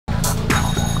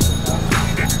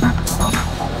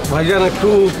ভাইজান একটু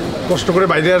কষ্ট করে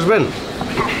বাইরে আসবেন।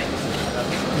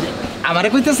 আমারে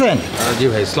কইতেছেন? জি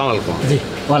ভাই, আসসালামু আলাইকুম। জি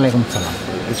ওয়ালাইকুম সালাম।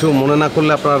 কিছু মনে না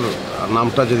করলে আপনার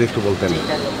নামটা যদি একটু বলতেন।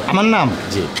 আমার নাম?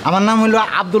 জি আমার নাম হলো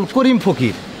আব্দুল করিম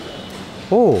ফকির।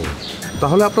 ও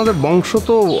তাহলে আপনাদের বংশ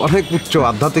তো অনেক উচ্চ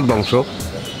আধ্যাত্মিক বংশ।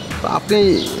 আপনি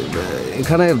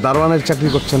এখানে দারোয়ানের চাকরি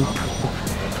করছেন?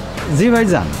 জি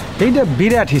ভাইজান, এইটা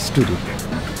বিরাট হিস্টোরি।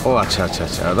 ও আচ্ছা আচ্ছা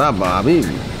আচ্ছা, দাদা আমি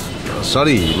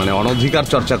সরি মানে অনধিকার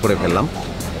চর্চা করে ফেললাম।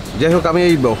 যাই হোক, আমি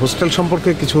এই হোস্টেল সম্পর্কে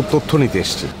কিছু তথ্য নিতে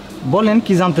এসেছি। বলেন,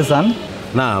 কি জানতে চান?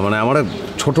 না মানে আমার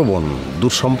ছোট বোন,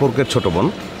 দূর সম্পর্কের ছোট বোন,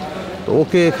 তো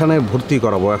ওকে এখানে ভর্তি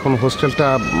করাবো। এখন হোস্টেলটা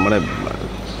মানে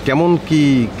কেমন কি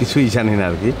কিছুই জানি না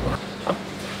আর কি।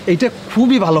 এইটা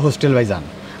খুবই ভালো হোস্টেল ভাইজান।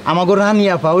 আমাগো রানী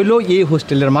আপা হইলো এই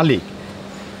হোস্টেলের মালিক।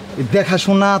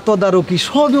 দেখাশোনা তদারকি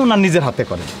সবই ওনার নিজের হাতে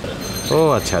করে। ও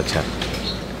আচ্ছা আচ্ছা,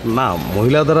 না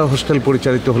মহিলা দ্বারা হোস্টেল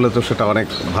পরিচালিত হলে তো সেটা অনেক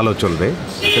ভালো চলবে।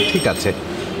 ঠিক আছে,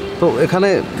 তো এখানে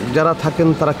যারা থাকেন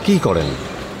তারা কি করেন?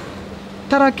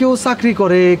 তারা কেউ চাকরি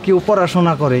করে, কেউ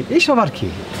পড়াশোনা করে, এইসব আর কি।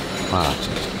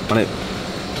 আচ্ছা, মানে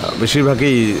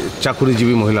বেশিরভাগই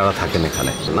চাকুরিজীবী মহিলারা থাকেন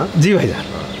এখানে না? জি ভাইজান।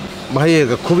 ভাই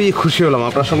খুবই খুশি হলাম,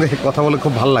 আপনার সঙ্গে কথা বলে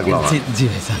খুব ভালো লাগলো। জি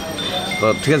ভাইজান। তো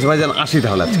ঠিক আছে ভাইজান, আসি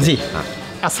তাহলে। জি হ্যাঁ,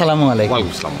 আসসালামু আলাইকুম।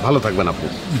 ওয়ালাইকুম আসসালাম, ভালো থাকবেন আপনি।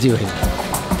 জি ভাইজান।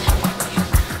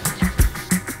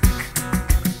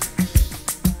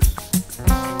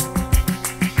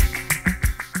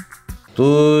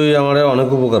 তুই আমারে অনেক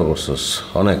উপকার করছিস,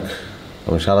 অনেক।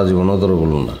 আমি সারা জীবনও তোর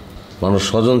বলুন না। মানুষ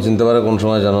স্বজন চিনতে পারে কোন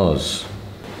সময় জানোস?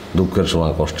 দুঃখের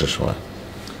সময়, কষ্টের সময়।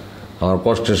 আমার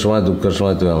কষ্টের সময়, দুঃখের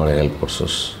সময় তুই আমার হেল্প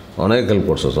করছিস, অনেক হেল্প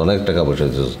করছিস, অনেক টাকা পয়সা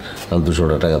দিচ্ছিস। আমি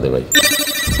 200 টাকা দে ভাই।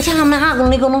 আচ্ছা আমি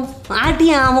হাগুনি কোনো আর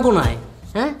টিয়া আমাকে নয়,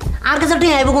 হ্যাঁ আর কাছে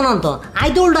টিয়া আইব কোন তো আই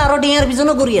তো উল্টা আরো টিয়ার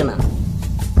পিছনে করিয়ে না।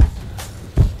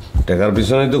 টাকার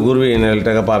পিছনেই তো ঘুরবি, নাহলে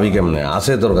টাকা পাবি কেমনে?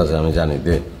 আছে তোর কাছে আমি জানি,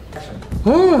 দে।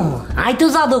 আই তো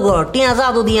জাদুঘর, টিয়া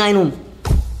জাদু দিয়ে আইনুম।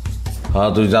 হ্যাঁ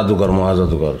তুই জাদুকর, মহা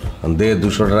জাদুকর। দে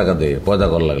 200 টাকা দে, পয়দা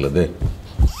কর লাগলে দে।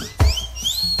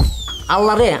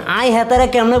 আল্লাহ রে, আই হেতারে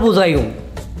কেমনে বুঝাইম?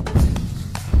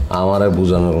 আমারে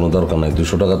বুঝানোর কোনো দরকার নাই।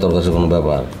 200 টাকা তোর কাছে কোনো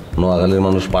ব্যাপার? নোয়াখালীর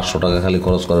মানুষ 500 টাকা খালি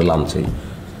খরচ করে লামছেই।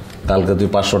 কালকে তুই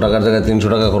 500 টাকার জায়গায় 300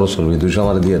 টাকা খরচ করবি, 200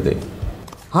 আমার দিয়ে দে।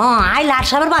 হ্যাঁ আই লাট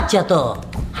সাহেবের বাচ্চা তো,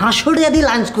 500 টাকা দিয়ে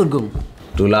লাঞ্চ করগুম।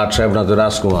 তুই লাট সাহেব না, তুই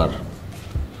রাজকুমার।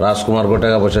 রাজকুমার কো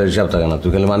টাকা পয়সার হিসাব থাকে না, তুই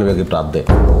খালি মানিবে একটু হাত দে।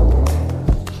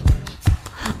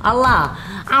 আল্লাহ,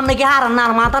 আপনি কি হারান না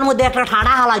মাথার মধ্যে একটা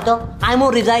ঠাডা হালাই তো আই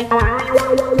মরি যাই।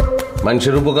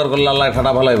 মানুষের উপকার করলে আল্লাহ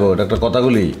ঠাডা ফালাইবো, এটা একটা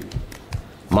কথাগুলি।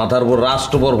 মাথার উপর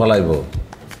রাষ্ট্রপর ফালাইব।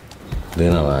 দে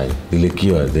না ভাই, দিলে কি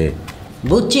হয়, দে।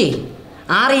 বুঝছি,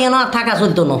 আর এনে আর থাকা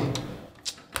চলতো না।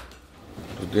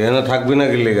 তুই এনে থাকবি না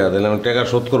কি লেগা? তাহলে আমি টাকা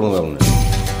শোধ করবো কেমন?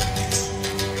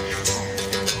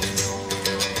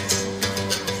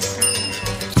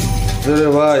 রে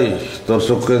ভাই, তোর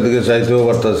চোখের দিকে চাইতেও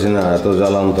পারতাছি না, এত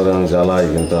জ্বালাম তোর আমি জ্বালাই,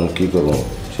 কিন্তু আমি কি করবো?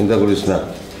 চিন্তা করিস না,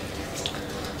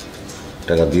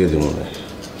 টাকা দিয়ে দিব না।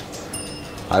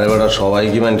 আরে বেটা, সবাই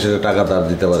কি মানুষের টাকা তার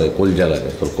দিতে পারে? কলজা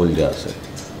লাগে, তোর কলজা আছে।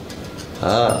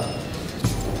 হ্যাঁ,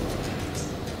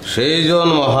 সেই জন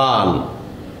মহান,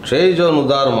 সেই জন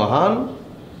উদার মহান,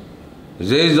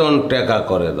 যেই জন টাকা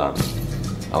করে দান।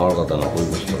 আমার কথা না, ওই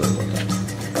বুঝতের কথা।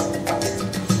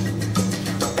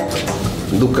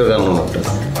 দুঃখের গান একটা।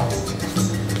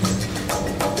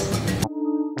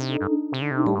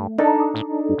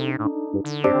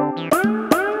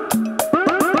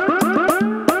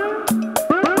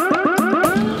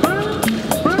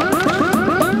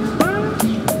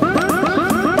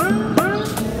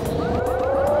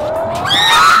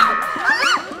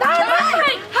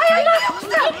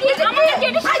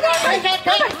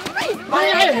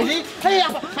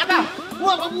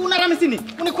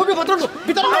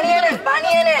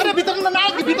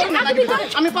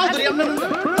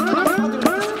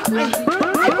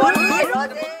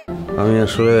 আমি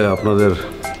আসলে আপনাদের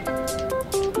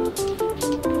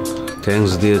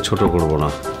থ্যাঙ্কস দিয়ে ছোট করব না।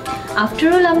 আফটার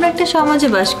অল আমরা একটা সমাজে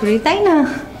বাস করি, তাই না?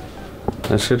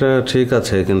 সেটা ঠিক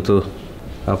আছে, কিন্তু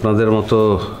আপনাদের মতো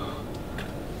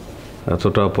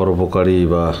এতটা পরোপকারী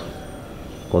বা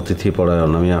অতিথি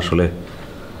পরায়ণ আমি আসলে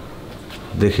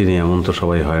দেখিনি। এমন তো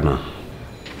সবাই হয় না।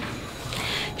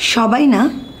 সবাই না,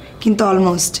 কিন্তু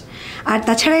অলমোস্ট। আর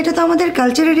তাছাড়া এটা তো আমাদের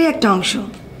কালচারেরই একটা অংশ।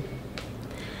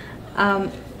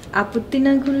 আপত্তি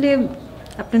না করলে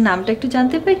আপনার নামটা একটু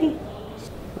জানতে পারি?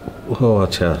 ও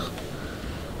আচ্ছা,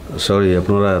 সরি,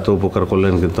 আপনারা এত উপকার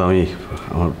করলেন, কিন্তু আমি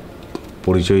আমার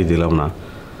পরিচয় দিলাম না।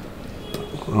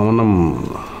 আমার নাম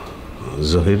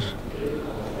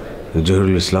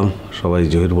জহিরুল ইসলাম, সবাই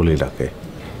জহির বলেই ডাকে।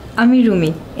 আমি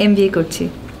রুমি, MBA করছি।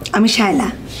 আমি শায়লা।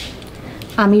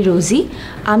 আমি রোজি,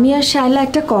 আমি আর শায়লা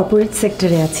একটা কর্পোরেট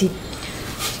সেক্টরে আছি।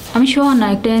 আমি সোহানা,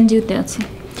 একটা এনজিওতে আছি।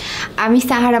 আমি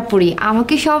সাহারা পড়ি,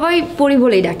 আমাকে সবাই পড়ি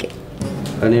বলেই ডাকে।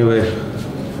 এনিওয়ে,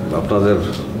 আপনাদের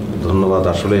ধন্যবাদ,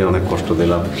 আসলে অনেক কষ্ট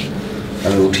দিলাম।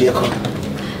 আমি উঠি এখন।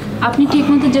 আপনি ঠিক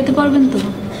মতো যেতে পারবেন তো?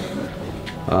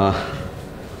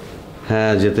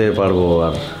 হ্যাঁ, যেতে পারবো।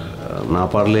 আর না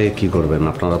পারলে কি করবেন?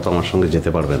 আপনারা তো আমার সঙ্গে যেতে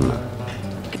পারবেন না।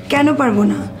 কেন পারবো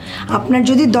না? আপনার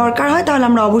যদি দরকার হয় তাহলে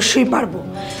আমরা অবশ্যই পারবো।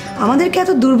 আমাদেরকে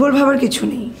এত দুর্বল ভাবার কিছু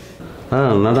নেই।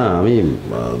 হ্যাঁ, না না, আমি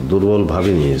দুর্বল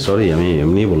ভাবিনি, সরি, আমি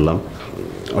এমনিই বললাম।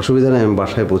 অসুবিধা নেই, আমি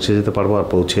বাসায় পৌঁছে যেতে পারবো। আর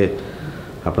পৌঁছে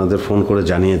আপনাদের ফোন করে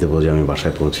জানিয়ে দেবো যে আমি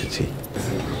বাসায় পৌঁছেছি।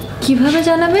 কিভাবে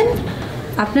জানাবেন?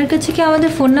 আপনার কাছে কি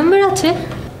আমাদের ফোন নাম্বার আছে?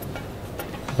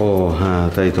 ও হ্যাঁ,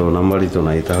 তাই তো, নাম্বারই তো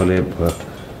নাই।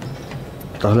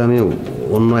 তাহলে আমি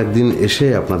অন্য একদিন এসে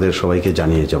আপনাদের সবাইকে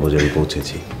জানিয়ে যাবো যে আমি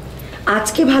পৌঁছেছি।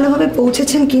 আজকে ভালোভাবে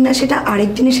পৌঁছেছেন কিনা সেটা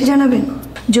আরেকদিন এসে জানাবেন।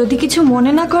 যদি কিছু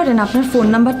মনে না করেন আপনার ফোন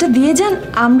নাম্বারটা দিয়ে যান,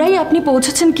 আমরাই আপনি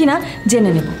পৌঁছেছেন কিনা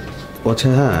জেনে নেব। আচ্ছা,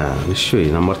 হ্যাঁ নিশ্চয়ই,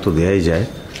 নাম্বার তো দেয়াই যায়।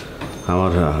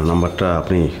 আমার নাম্বারটা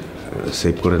আপনি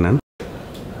সেভ করে নেন,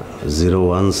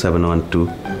 01712।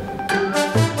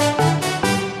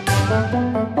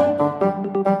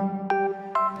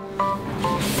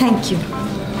 Thank you.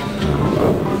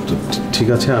 ঠিক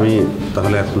আছে, আমি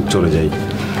তাহলে এখন চলে যাই।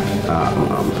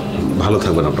 ভালো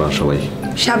থাকবেন আপনারা সবাই।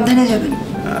 সাবধানে যাবেন।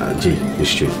 জি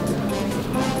নিশ্চয়ই,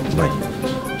 বাই।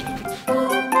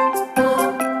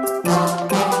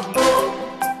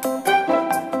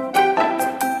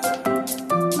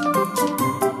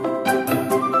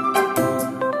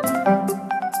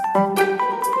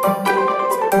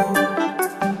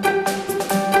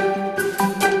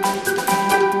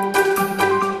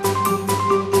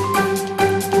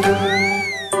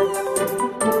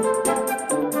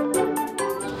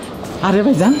 আরে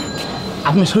ভাইজান,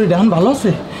 আপনার শরীরটা এখন ভালো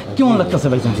আছে? কেমন লাগতেছে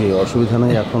ভাইজান? জি, অসুবিধা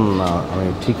নেই, এখন আমি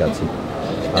ঠিক আছি।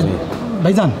 আমি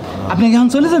ভাইজান, আপনি কি এখন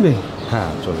চলে যাবে? হ্যাঁ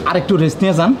চলে। আর একটু রেস্ট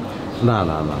নিয়ে যান। না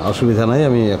না না, অসুবিধা নাই,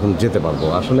 আমি এখন যেতে পারবো।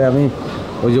 আসলে আমি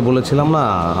ওই যে বলেছিলাম না,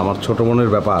 আমার ছোট বোনের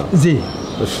ব্যাপার। জি,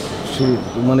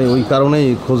 মানে ওই কারণেই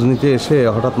খোঁজ নিতে এসে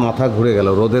হঠাৎ মাথা ঘুরে গেল,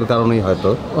 রোদের কারণেই হয়তো।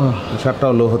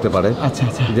 শার্টটাও লো হতে পারে। আচ্ছা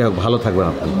আচ্ছা, যাই হোক, ভালো থাকবেন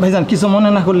আপনি। ভাইজান কিছু মনে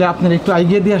না করলে আপনার একটু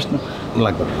এগিয়ে দিয়ে আসতো।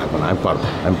 লাগবে না,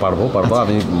 আমি পারবো।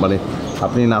 আমি মানে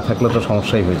আপনি না থাকলে তো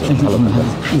সমস্যাই হয়ে যাবে। ভালো থাকবেন।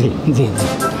 জি জি জি,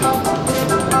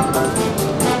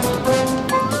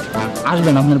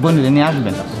 আসবেন, আপনার বোনের নিয়ে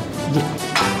আসবেন। জি।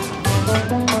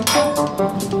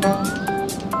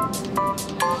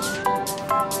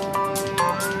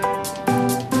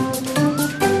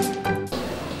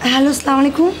 হ্যালো, আসসালামু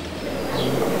আলাইকুম।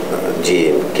 জি,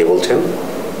 কে বলছেন?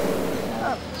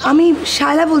 আমি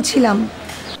শায়লা বলছিলাম।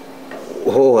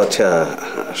 ও আচ্ছা,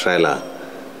 শায়লা,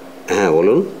 হ্যাঁ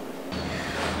বলুন।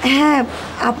 হ্যাঁ,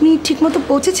 আপনি ঠিকমতো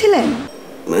পৌঁছেছিলেন?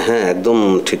 হ্যাঁ, একদম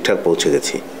ঠিকঠাক পৌঁছে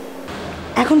গেছি।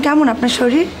 এখন কেমন আপনার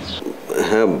শরীর?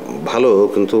 হ্যাঁ ভালো,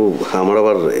 কিন্তু আমার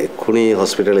আবার এক্ষুনি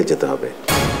হসপিটালে যেতে হবে।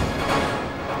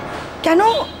 কেন?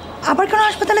 আবার কেন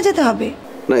হাসপাতালে যেতে হবে?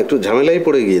 না, একটু ঝামেলায়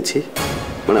পড়ে গিয়েছি।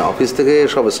 মানে অফিস থেকে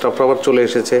সব স্টাফ আবার চলে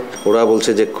এসেছে, ওরা বলছে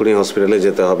যে এক্ষুনি হসপিটালে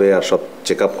যেতে হবে আর সব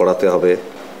চেক আপ করাতে হবে।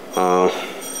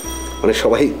 মানে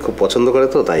সবাই খুব পছন্দ করে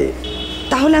তো, তাই।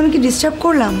 তাহলে আমি কি ডিস্টার্ব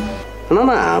করলাম? না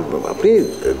না, আপনি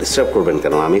ডিস্টার্ব করবেন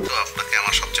কেন? আমি তো আপনাকে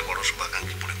আমার সবচেয়ে বড়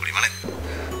শুভাকাঙ্ক্ষী মনে করি, মানে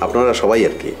আপনারা সবাই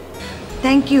আর কি।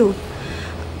 Thank you.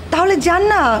 তাহলে যান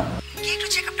না, কি একটু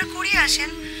চেক আপটা করিয়ে আসেন।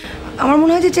 আমার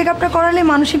মনে হয় যে চেক আপটা করালে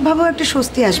মানসিকভাবেও একটা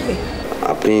স্বস্তি আসবে।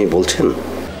 আপনি বলছেন?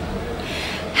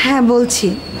 হ্যাঁ বলছি।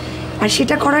 আর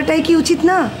সেটা করাটাই কি উচিত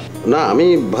না? না, আমি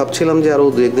ভাবছিলাম যে আরো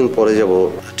 2-1 দিন পরে যাব।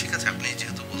 ঠিক আছে, আপনি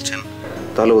যেহেতু বলছেন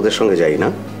তাহলে ওদের সঙ্গে যাই না?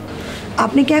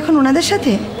 আপনি কি এখন ওনাদের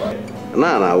সাথে?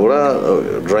 না না, ওরা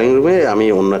ড্রয়িং রুমে, আমি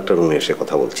অন্য একটা রুমে এসে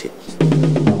কথা বলছি।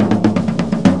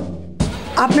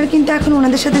 আপনার কিন্তু এখন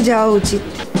ওনাদের সাথে যাওয়া উচিত।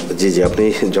 জি জি, আপনি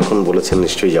যখন বলেছেন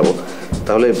নিশ্চয়ই যাব।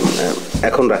 তাহলে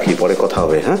এখন রাখি, পরে কথা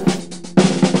হবে। হ্যাঁ,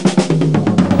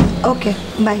 ওকে,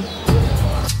 বাই।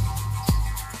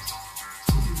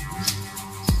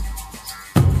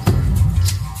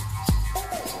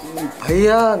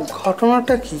 ভাইয়া,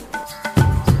 ঘটনাটা কি?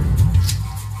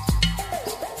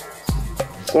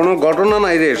 কোনো ঘটনা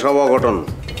নাই রে, সব অঘটন।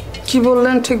 কি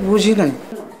বললেন ঠিক বুঝি নাই।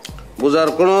 বোঝার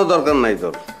কোনো দরকার নাই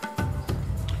তোর।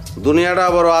 দুনিয়াটা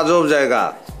বড় আজব জায়গা,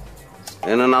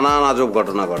 এনে নানান আজব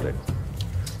ঘটনা ঘটে।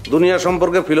 দুনিয়া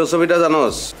সম্পর্কে ফিলোসফিটা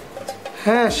জানোস?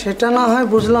 হ্যাঁ, সেটা না হয়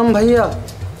বুঝলাম ভাইয়া,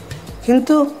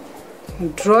 কিন্তু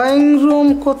ড্রয়িং রুম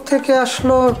কোত্থেকে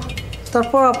আসলো?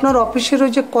 তারপর আপনার অফিসের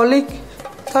ওই যে কলিগ,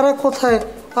 তারা কোথায়?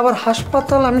 আবার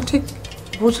হাসপাতাল, আমি ঠিক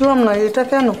বুঝলাম না এটা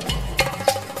কেন।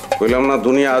 কইলাম না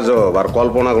দুনিয়া আজব, আর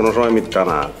কল্পনা কোনো সময় মিথ্যা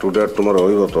না। টুডে টুমোরো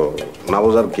হইব তো, না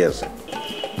বোঝার কি আছে?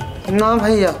 না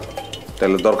ভাইয়া,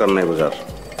 তাহলে দরকার নাই বোঝার।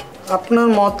 আপনার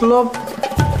মতলব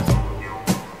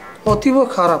অতীব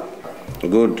খারাপ।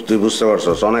 গুড, তুই বুঝতে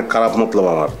পারছস অনেক খারাপ মতলব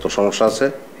আমার। তো সমস্যা আছে?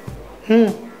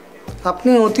 আপনি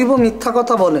অতীব মিথ্যা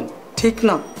কথা বলেন, ঠিক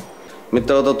না?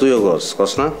 মিথ্যা কথা তুইও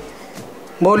কস না?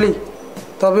 বলি,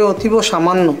 তবে অতীব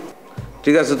সামান্য।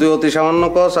 ঠিক আছে, তুই অতি সামান্য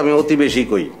কস, আমি অতি বেশি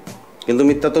কই, কিন্তু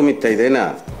মিথ্যা তো মিথ্যাই, তাই না?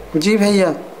 জি ভাইয়া।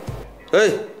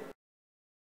 এই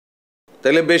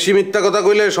তাহলে বেশি মিথ্যা কথা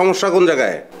কইলে সমস্যা কোন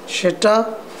জায়গায়? সেটা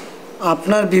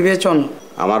আপনার বিবেচনা।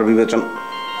 আমার বিবেচনা?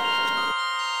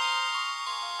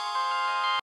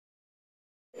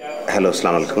 হ্যালো,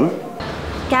 আসসালামু আলাইকুম।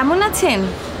 কেমন আছেন?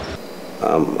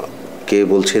 কে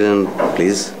বলছিলেন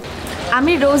প্লিজ?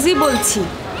 আমি রোজি বলছি।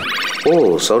 ও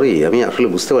সরি, আমি আসলে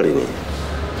বুঝতে পারিনি।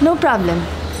 No problem.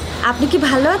 আপনি কি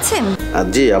ভালো আছেন?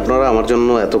 জি, আপনারা আমার জন্য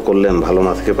এত করলেন, ভালো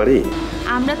না থেকে পারি?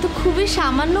 আমরা তো খুবই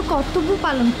সামান্য কর্তব্য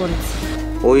পালন করেছি।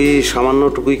 ওই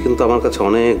সামান্যটুকুই কিন্তু আমার কাছে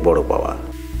অনেক বড় পাওয়া।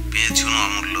 পেয়েছো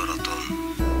অমূল্য রতন,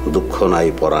 দুঃখ নাই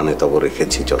পরাণে তব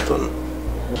রেখেছি যতন।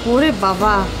 ওরে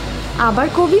বাবা, আবার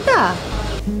কবিতা?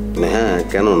 হ্যাঁ,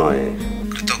 কেন নয়,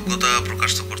 কৃতজ্ঞতা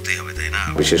প্রকাশ তো করতেই হবে, তাই না?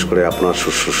 বিশেষ করে আপনার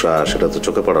শুশ্রূষা, সেটা তো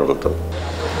চোখে পড়ার মতো।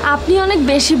 আপনি অনেক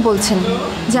বেশি বলছেন।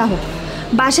 যা হোক,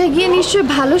 বাসায় গিয়ে নিশ্চয়ই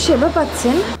ভালো সেবা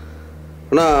পাচ্ছেন।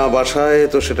 না, বাসায়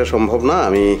তো সেটা সম্ভব না,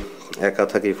 আমি একা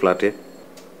থাকি ফ্ল্যাটে,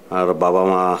 আর বাবা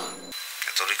মা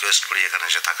এত রিকোয়েস্ট করি এখানে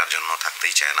এসে থাকার জন্য,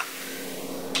 থাকতেই চায় না।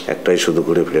 একটাই শুধু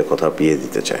ঘুরে ফিরে কথা বিয়ে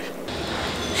দিতে চায়।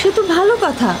 সে তো ভালো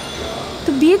কথা, তো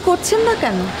বিয়ে করছেন না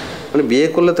কেন? মানে বিয়ে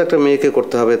করলে তো একটা মেয়েকে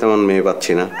করতে হবে, তেমন মেয়ে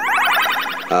পাচ্ছি না।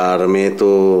 আর মেয়ে তো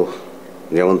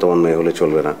যেমন তেমন মেয়ে হলে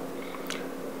চলবে না।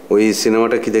 ওই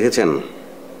সিনেমাটা কি দেখেছেন,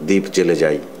 দ্বীপ জেলে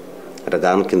যাই? একটা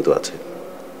গান কিন্তু আছে,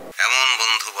 এমন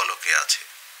বন্ধু বলো কে আছে,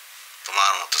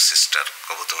 তোমার মতো সিস্টার,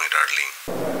 কবু তুমি ডার্লিং,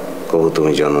 কবু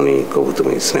তুমি জননী, কবু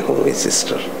তুমি স্নেহময়ী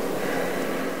সিস্টার।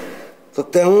 তো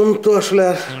তেমন তো আসলে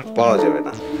আর পাওয়া যাবে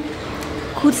না।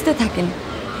 খুঁজতে থাকেন,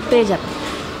 পেয়ে যাবেন।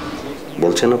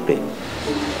 বলছেন আপনি?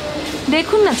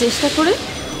 দেখুন না চেষ্টা করে।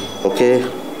 ওকে,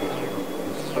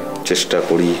 চেষ্টা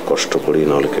করি, কষ্ট করি,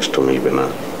 নাহলে কেষ্ট মিলবে না।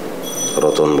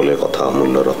 রতন বলে কথা,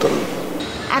 অমূল্য রতন।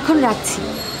 এখন রাখছি,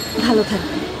 ভালো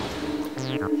থাকবেন।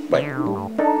 বাই।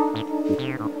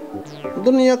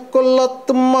 দুনিয়া কল্লা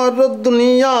তোমার,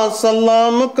 দুনিয়া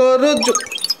সালাম কর।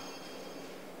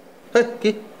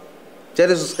 কি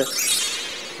চারে সুস্কা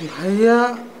ভাইয়া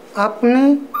আপনি?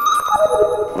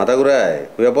 মাথা ঘুরায়,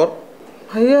 কুয়া পর।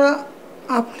 ভাইয়া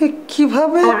আপনি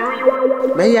কিভাবে?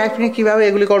 ভাই আপনি কিভাবে,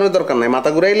 এগুলি করার দরকার নাই। মাথা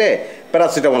ঘুরাইলে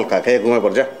প্যারাসিটামল খা, খেয়ে ঘুমে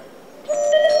পড় যা।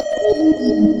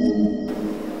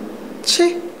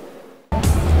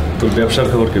 তোর ব্যবসার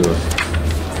খবর কি বল?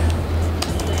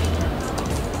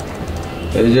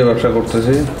 এই যে ব্যবসা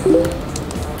করতেছি।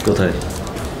 কোথায়?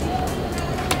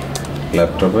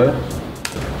 ল্যাপটপে।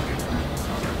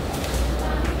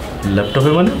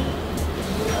 ল্যাপটপে মানে?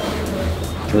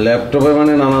 ল্যাপটপে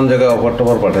মানে নানান জায়গায় অফার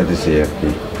টফার পাঠিয়ে দিছি আর কি।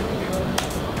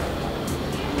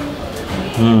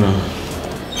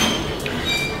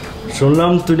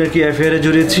 শুনলাম তুই নাকি অ্যাফেয়ারে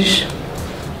জড়িয়েছিস।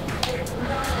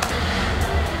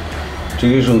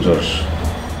 ঠিকই শুনছস।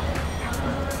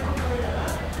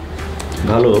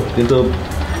 ভালো, কিন্তু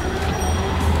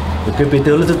ওকে পেতে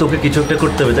হলে তো তোকে কিছু একটা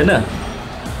করতে হবে, তাই না?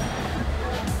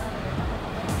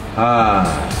 হ্যাঁ,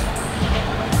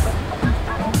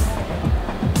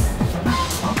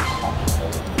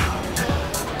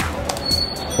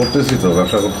 করতেছি তো,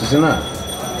 ব্যবসা করতেছি না।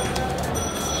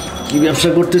 কি ব্যবসা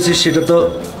করতেছিস সেটা তো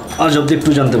আজ অব্দি একটু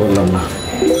জানতে পারলাম না।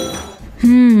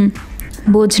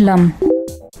 বুঝলাম।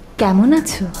 কেমন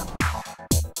আছো?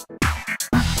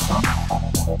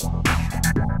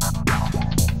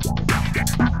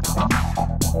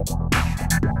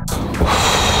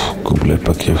 খুব লেট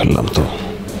পাকিয়ে ফেললাম তো।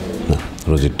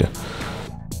 রোজিরটা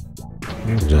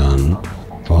জান,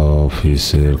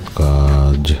 অফিসের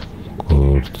কাজ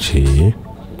করছি,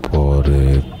 পরে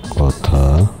কথা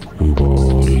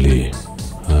বলি,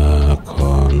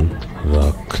 এখন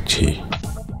রাখছি।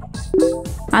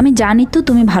 আমি জানি তো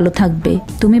তুমি ভালো থাকবে।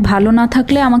 তুমি ভালো না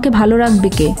থাকলে আমাকে ভালো রাখবে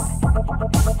কে?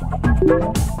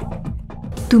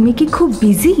 তুমি কি খুব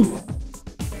বিজি?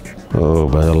 ও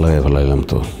বেজার লাগে ফেলাইলাম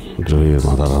তো। জুই,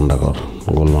 মাথা ঠান্ডা কর,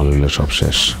 গোলমাল হইলে সব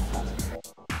শেষ।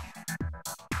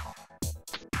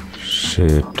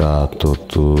 সেটা তো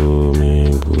তুমি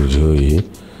বুঝোই।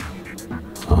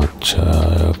 আচ্ছা,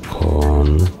 এখন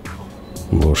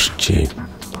বসছি,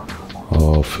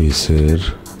 অফিসের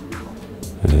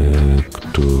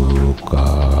একটু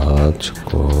কাজ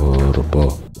করব।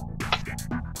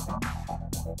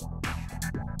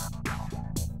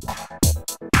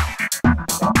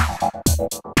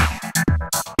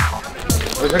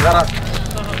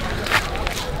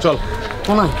 চল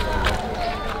কোনায়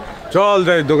চল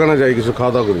যাই দোকানে যাই কিছু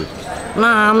খাওয়া দাওয়া করি।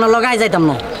 না আমরা লগাই যাইতাম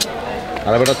না।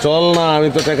 আরে বেটা চল না, আমি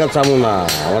তো টাকা চামু না,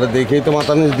 আমার দেখেই তো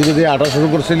মাথা নিচ ধীরে ধীরে আটা শুরু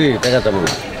করছিলি, টাকা চামু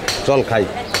না, চল খাই।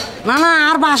 না না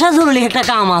আর বাসা জরুরি একটা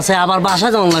কাম আছে, আবার বাসা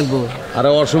যাওয়া লাগবো। আরে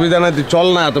অসুবিধা নাই, তুই চল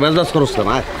না, এত মেজাজ করছ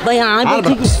না ভাই আমি তো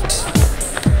ঠিক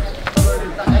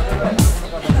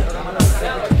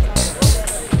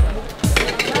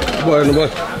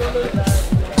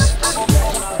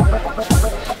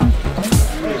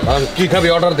কি খাবি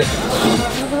অর্ডার দে।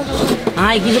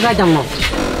 আয় কিছু খাইতাম না।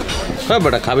 হ্যাঁ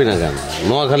বেটা খাবি না কেন,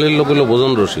 নোয়াখালীর লোক হলো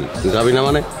ভোজন রসি, তুই খাবি না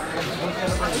মানে?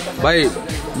 ভাই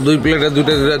 2 প্লেটে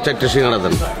 2টা 4টে সিঙ্গাড়া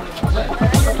দেন।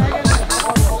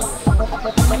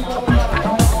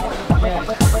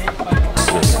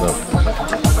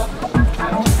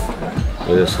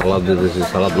 সালাদ দিতেছি,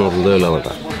 সালাদ মতো দিলাম,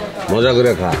 এটা মজা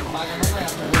করে খা।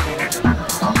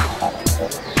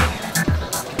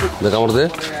 দেখ আমার দে,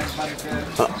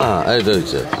 এই তো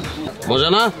হচ্ছে মজা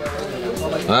না?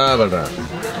 হ্যাঁ বেটা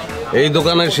এই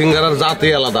দোকানের সিঙ্গারার জাতি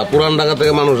আলাদা, পুরান ঢাকা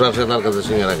থেকে মানুষ আসে তার কাছে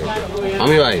সিঙ্গারা খেতে।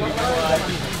 আমি ভাই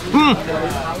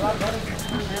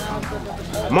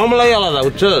মামলাই আলাদা,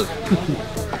 বুঝছস?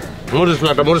 মরিচ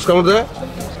লাটা, মরিচ কেমন দেয়?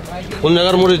 কোন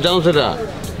জায়গার মরিচ জানো সেটা?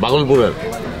 ভাগলপুরের।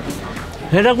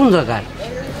 সেটা কোন জায়গায়?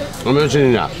 আমিও চিনি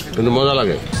না, কিন্তু মজা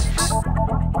লাগে।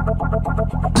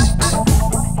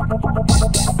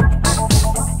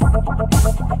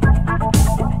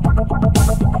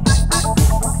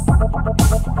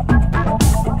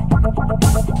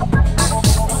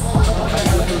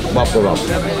 বাপ বাপ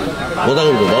বোঝা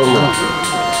কিন্তু দারুণ না।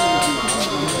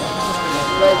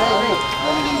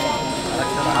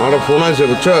 আমার ফোন আছে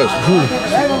বুঝছস,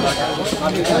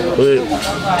 ওই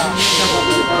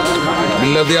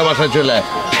বিল্লা দিয়া বাসায় চলে।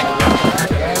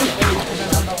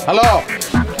 হ্যালো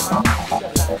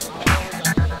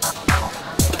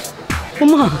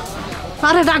মা,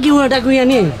 আরে ডাকিয়া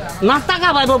নিয়ে না টাকা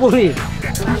পাইব বলি।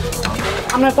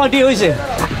 আপনার কয়টি হয়েছে?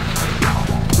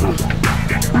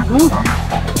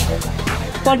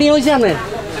 কয়টি হয়েছে আপনার?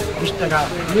 20 টাকা।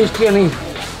 20 টাকা নেই,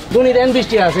 দুনি দেন 20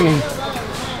 টাকা আছে নেই।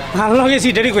 ভালো লাগে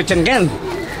সিটারি করছেন কেন?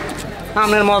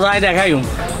 আপনার মজায় দেখাই।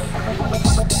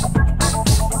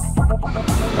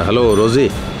 হ্যালো রোজি,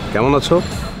 কেমন আছো?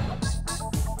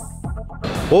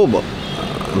 ও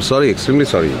সরি, এক্সট্রিমলি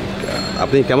সরি।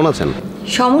 আপনি কেমন আছেন?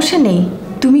 সমস্যা নেই,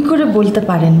 তুমি করে বলতে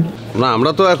পারেন। না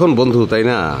আমরা তো এখন বন্ধু, তাই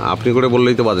না? আপনি করে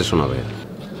বললেই তো বাজে শোনাবে।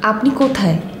 আপনি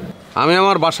কোথায়? আমি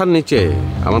আমার বাসার নিচে,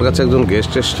 আমার কাছে একজন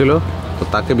গেস্ট এসেছিল, তো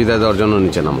তাকে বিদায় দেওয়ার জন্য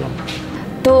নিচে নামলাম।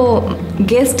 তো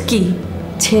গেস্ট কি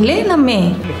ছেলে না মেয়ে?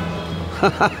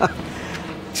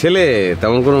 ছেলে,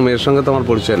 তেমন কোনো মেয়ের সঙ্গে তো আমার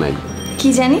পরিচয় নাই। কি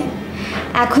জানি,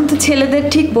 এখন তো ছেলেদের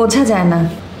ঠিক বোঝা যায় না।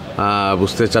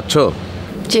 বুঝতে চাচ্ছ?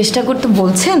 চেষ্টা করতে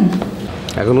বলছেন?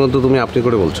 এখন কিন্তু তুমি আপনি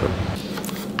করে বলছো।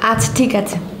 আচ্ছা ঠিক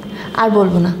আছে, আর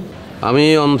বলবো না। আমি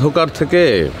অন্ধকার থেকে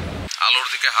আলোর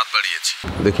দিকে হাত বাড়িয়েছি,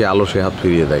 দেখি আলো সে হাত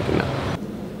ফিরিয়ে দেয় কিনা।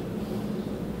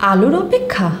 আলোর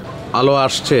অপেক্ষা? আলো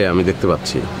আসছে, আমি দেখতে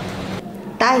পাচ্ছি।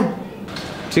 তাই?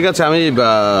 ঠিক আছে, আমি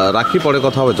রাখি, পরে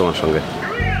কথা হবে তোমার সঙ্গে।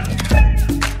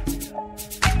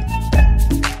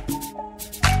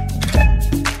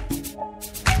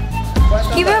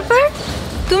 কি ব্যাপার,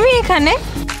 তুমি এখানে?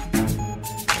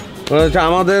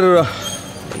 আমাদের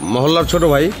মহল্লার ছোট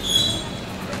ভাই,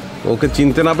 ওকে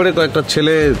চিনতে না পেরে কয়েকটা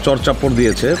ছেলে চরচাপড়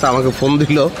দিয়েছে, তা আমাকে ফোন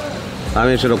দিল, আমি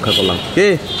এসে রক্ষা করলাম। কে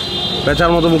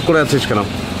পেঁচার মতো মুখ করে আছিস কেন?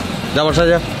 যা বাসা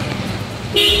যা।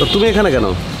 তো তুমি এখানে কেন?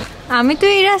 আমি তো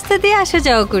এই রাস্তা দিয়ে আসা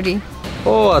যাওয়া করি।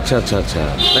 ও আচ্ছা আচ্ছা আচ্ছা,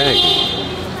 তাই নাকি?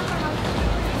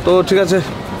 তো ঠিক আছে,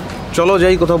 চলো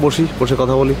যাই, কোথাও বসি, বসে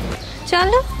কথা বলি।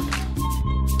 চলো।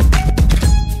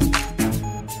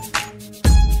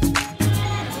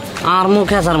 আর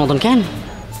মুখে আসার মতন কেন?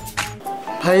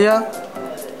 ভাইয়া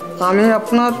আমি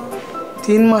আপনার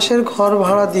 3 মাসের ঘর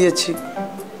ভাড়া দিয়েছি,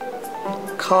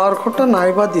 খাওয়ার খোটা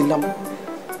নাইবা দিলাম,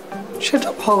 সেটা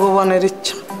ভগবানের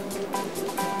ইচ্ছা।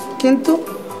 কিন্তু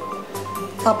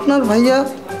আপনার ভাইয়া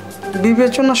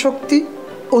বিবেচনা শক্তি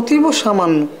অতীব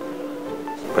সামান্য।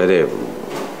 আরে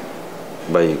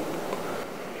ভাই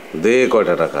দে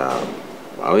কয়টা টাকা,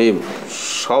 আমি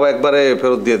সব একবারে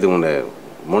ফেরত দিয়ে দেবো।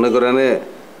 মনে করে নে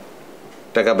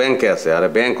টাকা ব্যাংকে আছে, আরে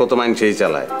ব্যাংক কত মানুষই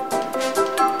চালায়।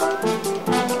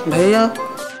 ভাইয়া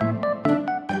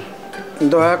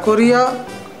দয়া করিয়া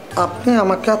আপনি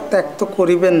আমাকে আর ত্যাক্ত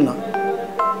করিবেন না।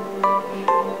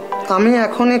 আমি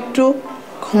এখন একটু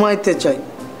ঘুমাইতে চাই,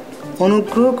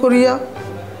 অনুগ্রহ করিয়া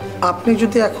আপনি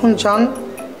যদি এখন যান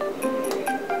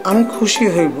আমি খুশি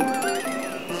হইব।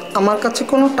 আমার কাছে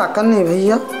কোনো টাকা নেই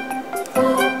ভাইয়া।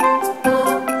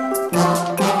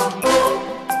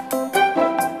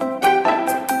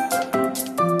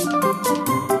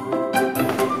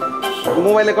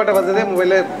 মোবাইলে কটা বাজে রে?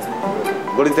 মোবাইলে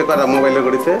গড়িতে করা, মোবাইলে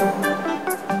গড়িতে।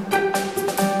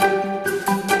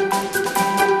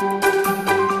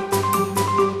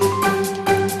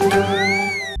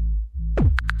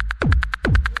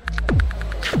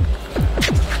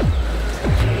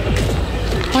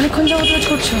 অনেকক্ষণ যাবো কাজ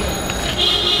করছো?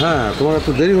 হ্যাঁ, তোমার এত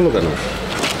দেরি হলো কেন?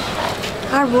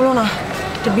 আর বলো না,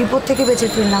 একটা বিপদ থেকে বেঁচে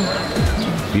ফিরলাম।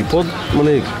 বিপদ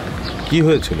মানে কি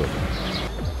হয়েছিল?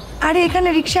 আরে এখানে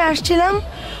রিক্সায় আসছিলাম,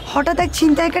 হঠাৎ এক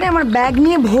ছিনতাইকারী আমার ব্যাগ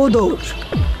নিয়ে ভো দৌড়।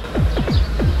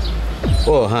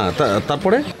 ও হ্যাঁ,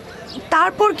 তারপরে?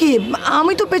 তারপর কি,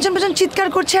 আমি তো পেছন পেছন চিৎকার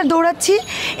করছি আর দৌড়াচ্ছি,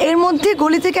 এর মধ্যে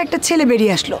গলি থেকে একটা ছেলে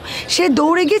বেরিয়ে আসলো, সে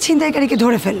দৌড়ে গিয়ে ছিনতাইকারীকে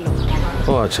ধরে ফেললো।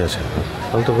 ও আচ্ছা আচ্ছা,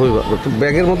 তাহলে তো খুবই ভালো।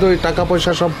 ব্যাগের মধ্যে ওই টাকা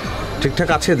পয়সা সব ঠিকঠাক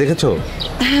আছে, দেখেছো?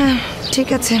 হ্যাঁ ঠিক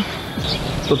আছে।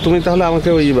 তো তুমি তাহলে আমাকে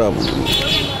ওই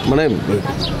মানে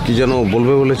কি যেন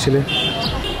বলবে বলেছিলে?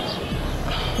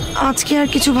 আজকে আর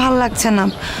কিছু ভালো লাগছে না।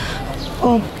 ও,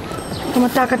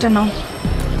 তোমার টাকাটা নাও।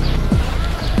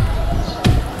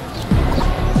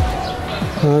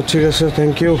 হ্যাঁ ঠিক আছে,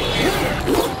 থ্যাংক ইউ।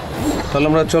 তাহলে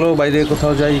আমরা চলো বাইরে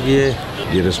কোথাও যাই, গিয়ে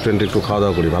রেস্টুরেন্টে একটু খাওয়া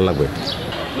দাওয়া করি, ভালো লাগবে।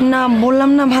 না বললাম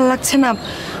না, ভাল লাগছে না,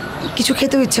 কিছু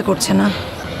খেতেও ইচ্ছে করছে না।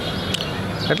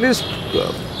 অ্যাটলিস্ট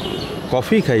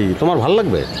কফি খাই, তোমার ভালো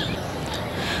লাগবে?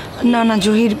 না না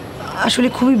জহির, আসলে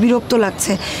খুবই বিরক্ত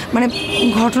লাগছে, মানে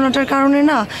ঘটনাটার কারণে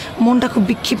না মনটা খুব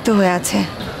বিক্ষিপ্ত হয়ে আছে।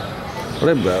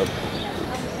 আরে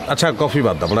আচ্ছা, কফি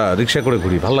বাদ দাও, আমরা রিক্সা করে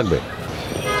ঘুরি, ভালো লাগবে।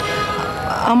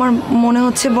 আমার মনে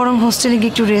হচ্ছে বরং হোস্টেলে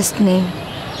গিয়ে একটু রেস্ট নেই,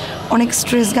 অনেক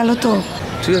স্ট্রেস গেল তো।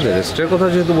 ঠিক আছে, রেস্টের কথা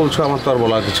যেহেতু বলছো, আমার তো আর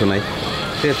বলার কিছু নাই।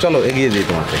 ঠিক আছে, চলো এগিয়ে যাই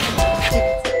তোমাকে।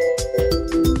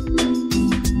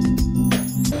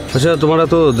 আচ্ছা, তোমার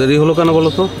এত দেরি হলো কেন বলো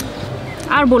তো?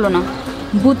 আর বলো না,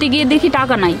 বুথে গিয়ে দেখি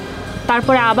টাকা নাই,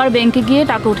 তারপরে আবার ব্যাংকে গিয়ে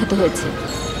টাকা উঠাতে হয়েছে।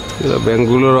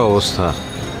 ব্যাংকগুলোর অবস্থা,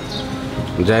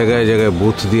 জায়গায় জায়গায়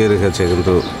বুথ দিয়ে রেখেছে,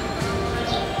 কিন্তু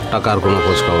টাকার কোনো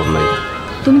খোঁজ খবর নাই।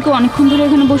 তুমি কি অনেকক্ষণ ধরে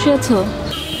এখানে বসে আছো?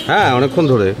 হ্যাঁ, অনেকক্ষণ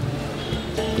ধরে।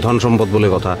 ধন সম্পদ বলে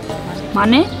কথা।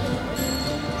 মানে?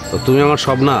 তো তুমি আমার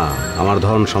সব না, আমার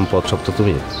ধন সম্পদ সব তো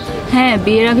তুমি। হ্যাঁ,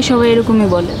 বিয়ের আগে সবাই এরকমই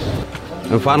বলে।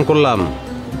 আমি ফান করলাম।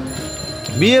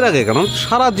 বিয়ের আগে কেন,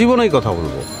 সারা জীবনেই কথা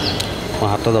বলবো। আমার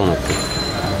হাতটা দাও না একটু।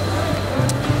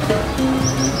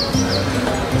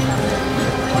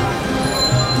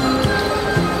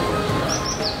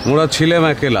 মোরা ছিলাম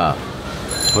একেলা,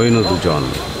 হইন দুজন,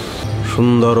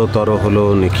 সুন্দরতর হলো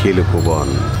নিখিল ভুবন।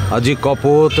 আজি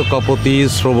কপত কপতি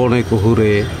শ্রবণে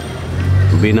কুহুরে,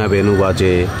 বিনা বেনু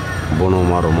বাজে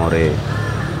বনমরমরে,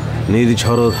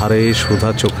 নির্ঝর ধারে সুধা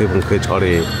চোখে মুখে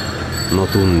ঝরে,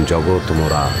 নতুন জগৎ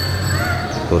মোরা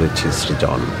করেছি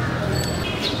সৃজন।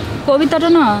 কবিতাটা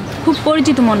না খুব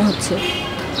পরিচিত মনে হচ্ছে,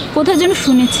 কোথায় যেন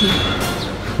শুনেছি।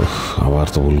 আবার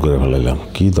তো ভুল করে ফেলাইলাম,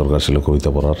 কি দরকার ছিল কবিতা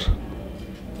পড়ার?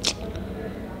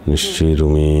 নিশ্চয়ই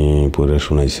রুমি পড়ে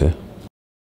শোনাইছে।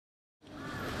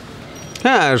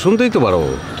 হ্যাঁ, শুনতেই তো পারো।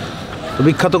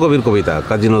 বিখ্যাত কবির কবিতা,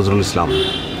 কাজী নজরুল ইসলাম,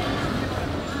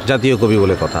 জাতীয় কবি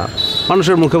বলে কথা,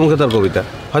 মানুষের মুখে মুখে তার কবিতা,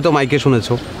 হয়তো মাইকে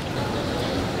শুনেছো।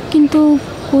 কিন্তু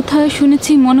কোথায়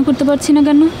শুনেছি মনে করতে পারছি না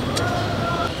কেন।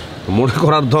 মনে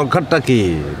করার দরকারটা কি,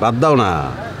 বাদ দাও না।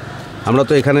 আমরা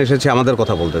তো এখানে এসেছি আমাদের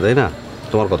কথা বলতে, তাই না?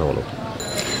 তোমার কথা বলো।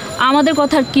 আমাদের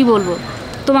কথা আর কি বলবো,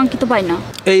 তোমাকে তো পাই না।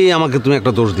 এই আমাকে তুমি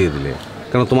একটা দোষ দিয়ে দিলে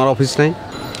কেন? তোমার অফিস নাই?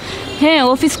 হ্যাঁ,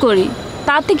 অফিস করি,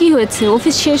 তাতে কি হয়েছে?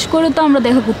 অফিস শেষ করে তো আমরা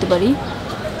দেখা করতে পারি।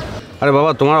 আরে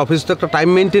বাবা, তোমার অফিস তো একটা টাইম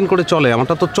মেনটেন করে চলে,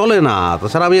 আমারটা তো চলে না।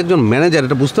 তাছাড়া আমি একজন ম্যানেজার,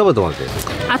 এটা বুঝতে হবে তোমাকে।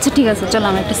 আচ্ছা ঠিক আছে, চলো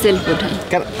আমরা একটা সেলফি উঠাই।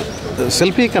 কেন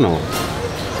সেলফি? কেন,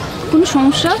 কোনো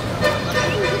সমস্যা?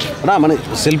 না মানে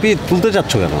সেলফি তুলতে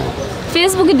চাচ্ছ কেন?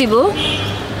 ফেসবুকে দিব।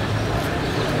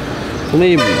 তুমি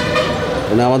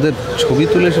মানে আমাদের ছবি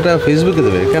তুলে সেটা ফেসবুকে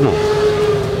দেবে কেন?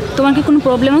 তোমার কি কোনো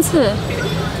প্রবলেম আছে?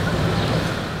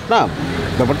 না,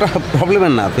 ব্যাপারটা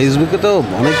প্রবলেমের না। ফেসবুকে তো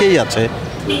অনেকেই আছে,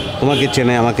 তোমাকে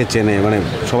চেনে, আমাকে চেনে, মানে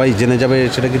সবাই জেনে যাবে,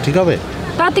 সেটা কি ঠিক হবে?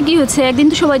 তাতে কি হচ্ছে, একদিন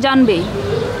তো সবাই জানবেই।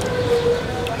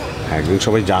 একদিন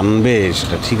সবাই জানবে,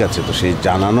 সেটা ঠিক আছে, তো সেই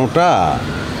জানানোটা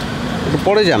একটু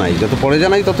পরে জানাই, যত পরে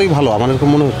জানাই ততই ভালো, আমার এরকম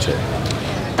মনে হচ্ছে।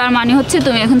 তার মানে হচ্ছে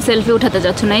তুমি এখন সেলফি উঠাতে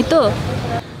যাচ্ছ, নাই তো?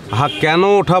 হ্যাঁ, কেন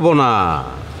ওঠাবো না?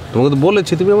 তোমাকে তো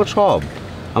বলেছি তুমি আমার সব,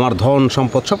 আমার ধন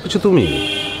সম্পদ সব কিছু তুমি।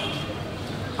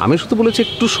 আমি শুধু বলেছি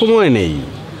একটু সময় নেই।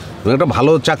 তুমি একটা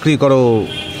ভালো চাকরি করো,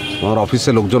 তোমার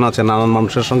অফিসে লোকজন আছে, নানান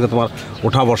মানুষের সঙ্গে তোমার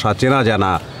ওঠা বসা, চেনা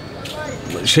জানা,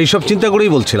 সেই সব চিন্তা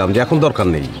করেই বলছিলাম যে এখন দরকার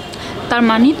নেই। তার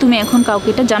মানে তুমি এখন কাউকে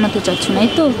এটা জানাতে চাচ্ছ, নাই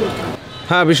তো?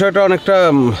 হ্যাঁ, বিষয়টা অনেকটা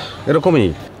এরকমই।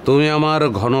 তুমি আমার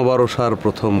ঘন বরসার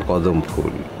প্রথম কদম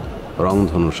ফুল,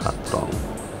 রংধনু 7 রং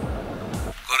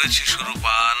করেছি শুরু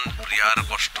পান, প্রিয়ার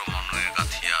কষ্ট মনের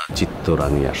গাথিয়া, দিয়া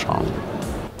চিত্তরাঙিয়া সং।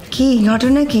 কি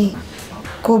ঘটনা? কি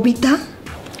কবিতা?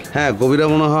 হ্যাঁ, কবিরা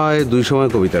মনে হয় দুই সময়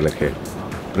কবিতা লেখে,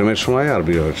 প্রেমের সময় আর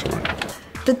বিরহের সময়।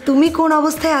 তো তুমি কোন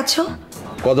অবস্থায় আছো?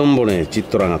 কদম বনে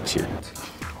চিত্ত রাঙাচ্ছি।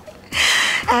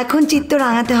 এখন চিত্ত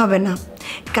রাঙাতে হবে না,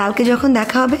 কালকে যখন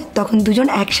দেখা হবে তখন দুজন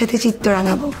একসাথে চিত্ত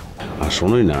রাঙাবো। আর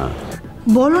শোনোই না।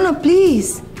 বলো না প্লিজ।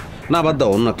 না বাদ দাও,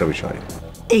 অন্য একটা বিষয়।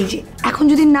 এই যে এখন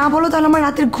যদি না বলো তাহলে আমার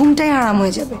রাতের ঘুমটাই হারাম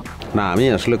হয়ে যাবে। না, আমি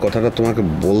আসলে কথাটা তোমাকে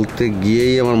বলতে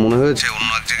গিয়েই আমার মনে হয়েছে অন্য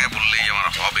এক জায়গায় বললেই আমার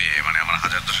হবে, মানে আমার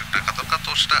 1000-1000 টাকা দরকার,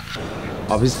 তো সেটা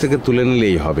অফিস থেকে তুলে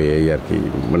নিলেই হবে এই আর কি।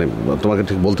 মানে তোমাকে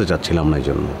ঠিক বলতে চাচ্ছিলাম না এই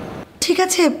জন্য। ঠিক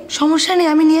আছে, সমস্যা নেই,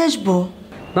 আমি নিয়ে আসবো।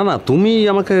 না না, তুমি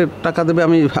আমাকে টাকা দেবে,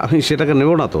 আমি সে টাকা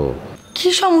নেব না তো। কি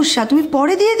সমস্যা? তুমি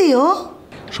পরে দিয়ে দিও।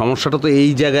 সমস্যাটা তো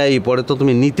এই জায়গায়, পরে তো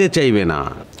তুমি নিতে চাইবে না।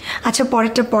 আচ্ছা,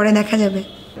 পরেরটা পরে দেখা যাবে।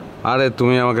 আরে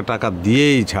তুমি আমাকে টাকা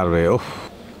দিয়েই ছাড়বে। ওহ,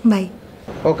 বাই।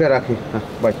 ওকে, রাখি।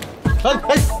 বাই।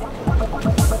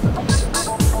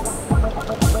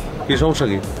 কি সমস্যা?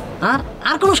 কি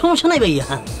আর কোনো সমস্যা নাই ভাইয়া।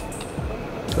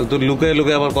 তুই লুকায়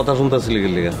লুকায় আমার কথা শুনতেছিলি কি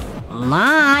লিগা? না,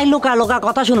 আই লোকা লোকা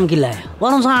কথা শুনুম কিলা,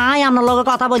 বরং আই আপনার লগে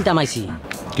কথা বলতাম আইছি।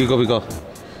 কি কবি ক?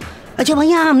 আচ্ছা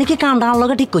ভাইয়া, আপনি কি কামটা আমার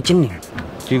লগে ঠিক করছেন নি?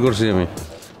 কি করছি আমি?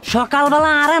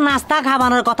 সকালবেলা আরে নাস্তা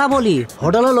খাবানোর কথা বলি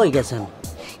হোটেলে লই গেছেন,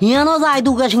 ইয়ানো যায়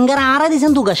দুগা সিঙ্গারা আরে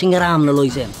দিয়েছেন, দুগা সিঙ্গারা আমনে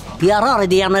লইছেন, ইয়ার আরে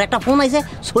দিয়ে আপনার একটা ফোন আইছে,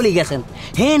 চলে গেছেন।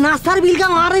 হে, নাস্তার বিলটা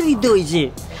আরে দিতে হয়েছে।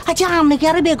 আচ্ছা, আপনি কি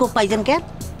আরে বেকুব পাইছেন কেন?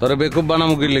 তোরে বেকুব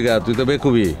বানামু কি লিগা? তুই তো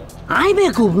বেকুবই। আই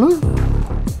বেকুব না?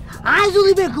 আই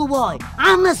যদি বেকুব হয়,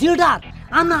 আপনার সিটার,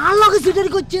 আপনার আর লগে সিটারি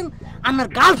করছেন, আপনার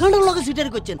গার্লফ্রেন্ডের লগে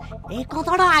সিটারি করছেন, এই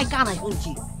কথাটা আই কানে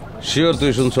শুনছি। শিওর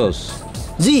তুই শুনছস?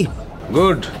 জি।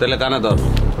 গুড, তাহলে কানে ধর।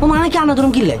 ও মানে কানে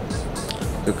ধরুন কিলে?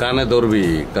 তুই কানে ধরবি,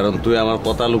 কারণ তুই আমার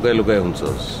কথা লুকায় লুকায়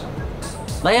শুনছস।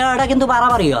 ভাইয়া, এটা কিন্তু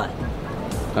বাড়াবাড়ি হয়।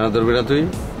 কানে ধরবি না তুই?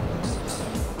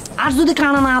 আর যদি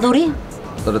কানে না ধরি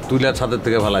তোরে তুইলা ছাদের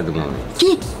থেকে ফালাই দেবো আমি।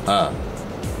 কি? হ্যাঁ,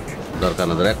 ধর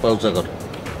কানে ধর, এক পা উঁচা কর।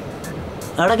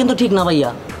 এটা কিন্তু ঠিক না ভাইয়া।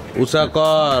 উঁচা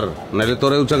কর, নাহলে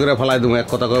তোরে উঁচা করে ফালাই দেবো। এক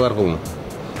কথা কয়বার কম?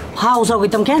 হ্যাঁ, উঁচা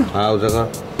কইতাম কেন? হ্যাঁ, উঁচা কর।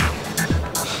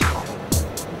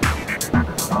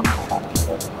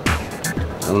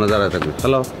 সামনে দাঁড়ায় থাকবি।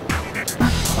 হ্যালো,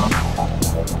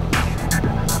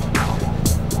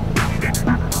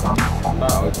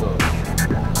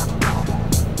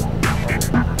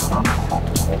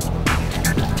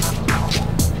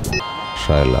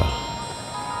 শায়লা।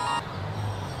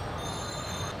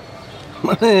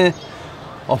 মানে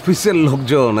অফিসের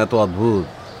লোকজন এত অদ্ভুত।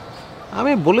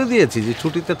 আমি বলে দিয়েছি যে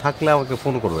ছুটিতে থাকলে আমাকে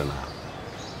ফোন করবে না,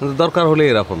 কিন্তু দরকার হলে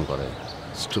এরা ফোন করে।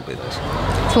 স্টুপিড।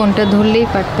 ফোনটা ধরলেই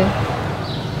পারতে।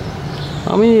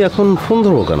 আমি এখন ফোন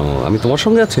ধরবো কেন? আমি তোমার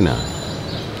সঙ্গে আছি না।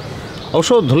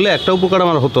 অবশ্য ধরলে একটা উপকার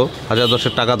আমার হতো,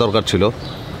 1000-1000 টাকা দরকার ছিল,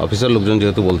 অফিসের লোকজন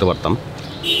যেহেতু বলতে পারতাম,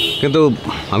 কিন্তু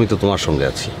আমি তো তোমার সঙ্গে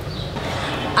আছি।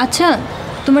 আচ্ছা,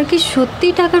 তোমার কি সত্যি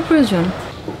টাকার প্রয়োজন?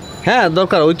 হ্যাঁ,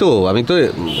 দরকার। ওই তো, আমি তো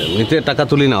এমনিতে টাকা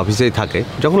তুলি না, অফিসেই থাকে,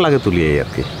 যখন লাগে তুলি এই আর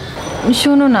কি।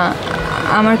 শোনো না,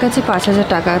 আমার কাছে 5000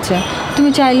 টাকা আছে, তুমি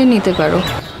চাইলে নিতে পারো।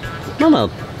 না না,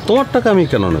 তোমার টাকা আমি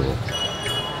কেন নেব?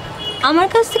 আমার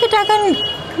কাছ থেকে টাকা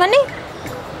মানে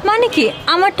মানে কি?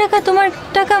 আমার টাকা তোমার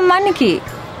টাকা মানে কি?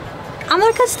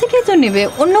 আমার কাছ থেকেই তো নেবে,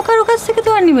 অন্য কারো কাছ থেকে তো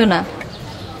আর নিবে না।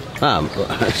 হ্যাঁ,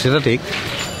 সেটা ঠিক।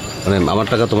 মানে আমার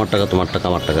টাকা তোমার টাকা, তোমার টাকা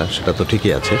আমার টাকা, সেটা তো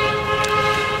ঠিকই আছে।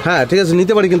 হ্যাঁ, ঠিক আছে,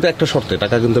 নিতে পারি, কিন্তু একটা শর্তে,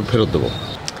 টাকা কিন্তু ফেরত দেবো।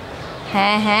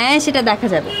 হ্যাঁ হ্যাঁ, সেটা দেখা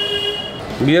যাবে।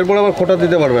 বিয়ের পর আবার খোটা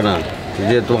দিতে পারবে না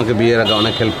যে তোমাকে বিয়ের আগে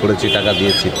অনেক হেল্প করেছি, টাকা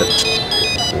দিয়েছি।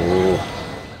 ও,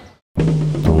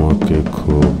 তোমাকে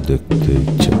খুব দেখতে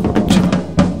ইচ্ছে করছে।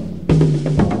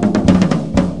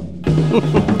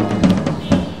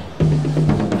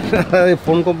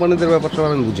 ফোন কোম্পানিদের ব্যাপারটা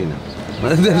আমি বুঝি না,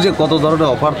 যে কত ধরনের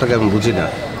অফার থাকে আমি বুঝি না।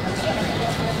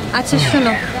 আচ্ছা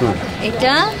শোনো,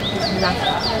 এটা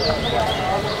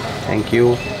থ্যাংক ইউ।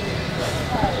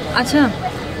 আচ্ছা,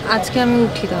 আজকে আমি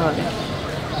উঠি তাহলে।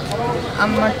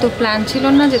 আমার তো প্ল্যান ছিল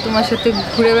না যে তোমার সাথে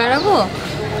ঘুরে বেড়াবো,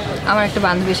 আমার একটা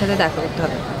বান্ধবীর সাথে দেখা করতে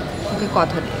হবে, ওকে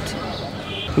কথা দিয়েছে।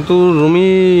 কিন্তু রুমি,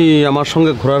 আমার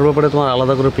সঙ্গে ঘোরার ব্যাপারে তোমার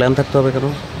আলাদা করে প্ল্যান থাকতে হবে কেন?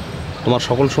 তোমার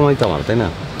সকল সময় তো আমার, তাই না?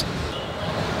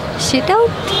 সেটাও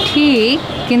ঠিক,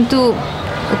 কিন্তু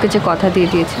ওকে যে কথা দিয়ে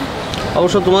দিয়েছে।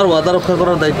 অবশ্য তোমার ওয়াদা রক্ষা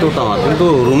করার দায়িত্ব তো আমার। কিন্তু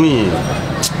রুমি,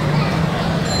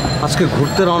 আজকে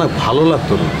ঘুরতে অনেক ভালো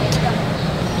লাগতো।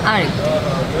 আর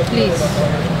প্লিজ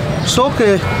ওকে,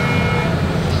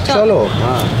 চলো।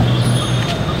 হ্যাঁ,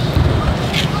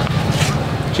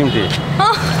 চিমটি,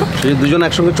 এই দুজন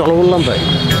একসঙ্গে চলো বললাম তাই।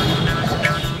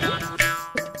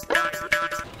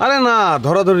 আরে না,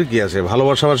 ধরাধরি কি আছে?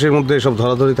 ভালোবাসাবাসির মধ্যে এসব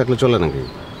ধরাধরি থাকলে চলে নাকি?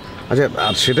 আচ্ছা,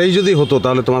 আর সেটাই যদি হতো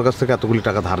তাহলে তোমার কাছ থেকে এতগুলি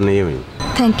টাকা ধার নেই আমি।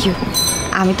 Thank you.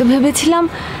 আমি তো ভেবেছিলাম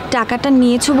টাকাটা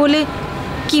নিয়েছো বলে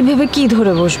কি ভেবে কি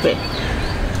ধরে বসবে।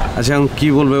 আচ্ছা আমি কি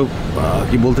বলবে,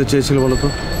 কি বলতে চেয়েছিল বলো তো?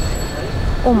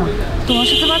 ওমা, তোমার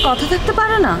সাথে আমার কথা থাকতে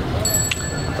পারে না?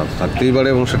 তা তো থাকতেই পারে,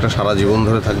 এবং সেটা সারা জীবন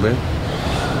ধরে থাকবে।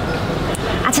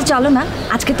 আচ্ছা চলো না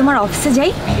আজকে তোমার অফিসে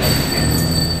যাই।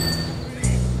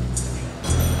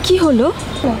 কি হলো?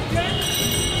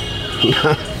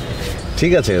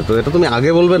 ঠিক আছে, তো এটা তুমি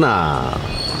আগে বলবে না।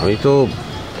 আমি তো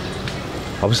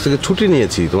অফিস থেকে ছুটি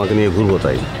নিয়েছি, তোমাকে নিয়ে ঘুরবো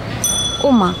তাই।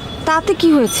 ওমা, তাতে কি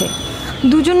হয়েছে?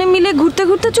 দুজনে মিলে ঘুরতে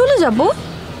ঘুরতে চলে যাব।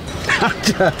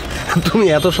 আচ্ছা তুমি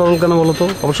এত সরল কেন বলো তো?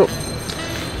 অবশ্য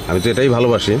আমি তো এটাই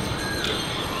ভালোবাসি।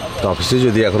 তো অফিসে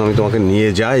যদি এখন আমি তোমাকে নিয়ে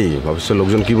যাই, অফিসের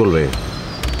লোকজন কি বলবে?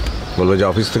 বলবে যে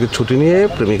অফিস থেকে ছুটি নিয়ে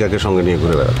প্রেমিকাকে সঙ্গে নিয়ে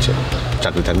ঘুরে বেড়াচ্ছে।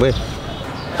 চাকরি থাকবে?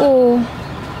 ও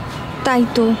তাই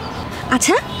তো।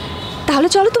 আচ্ছা তাহলে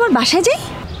চলো তোমার বাসায় যাই।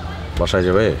 বাসায়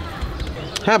যাবে?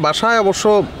 হ্যাঁ বাসায় অবশ্য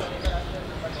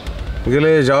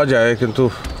গেলে যাওয়া যায়, কিন্তু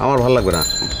আমার ভালো লাগবে না।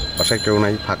 বাসায় কেউ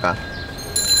নাই, ফাঁকা।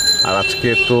 আর আজকে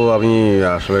তো আমি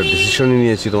আসলে ডিসিশনই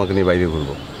নিয়েছি তোমাকে নিয়ে বাইরে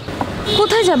ঘুরবো।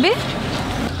 কোথায় যাবে?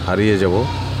 হারিয়ে যাব।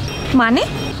 মানে?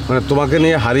 মানে তোমাকে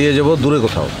নিয়ে হারিয়ে যাব দূরে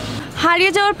কোথাও।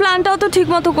 হারিয়ে যাওয়ার প্ল্যানটাও তো ঠিক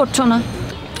মতো করছো না।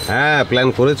 হ্যাঁ প্ল্যান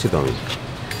করেছি তো আমি।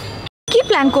 কি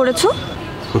প্ল্যান করেছো?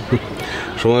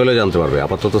 সময় হলে জানতে পারবে,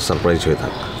 আপাতত সারপ্রাইজ হয়ে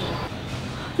থাক।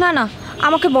 না না,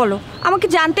 আমাকে বলো, আমাকে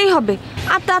জানতেই হবে।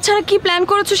 আর তাছাড়া কি প্ল্যান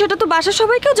করেছো সেটা তো বাসার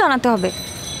সবাইকেও জানাতে হবে।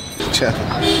 আচ্ছা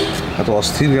এত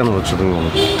অস্থির কেন হচ্ছে তুমি বলো?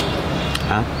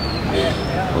 হ্যাঁ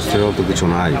অস্থির তো কিছু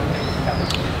নাই।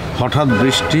 হঠাৎ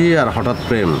বৃষ্টি আর হঠাৎ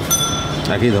প্রেম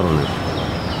একই ধরনের।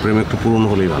 প্রেম একটু পূরণ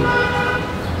হলেই ভালো।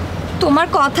 তোমার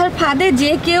কথার ফাঁদে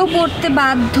যে কেউ পড়তে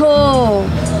বাধ্য।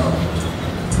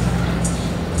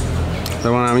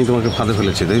 তার মানে আমি তোমাকে ফাঁদে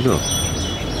ফেলেছি, তাই তো?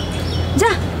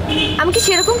 যা, আমি কি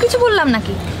সেরকম কিছু বললাম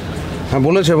নাকি? হ্যাঁ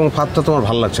বলেছে, এবং ফাঁদটা তোমার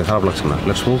ভালো লাগছে, খারাপ লাগছে না।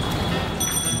 Let's move.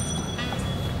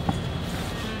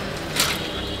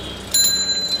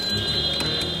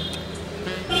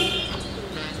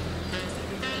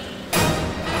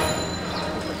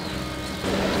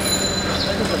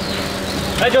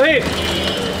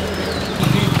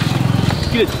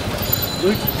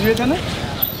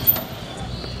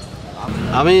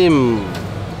 আমি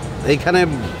এইখানে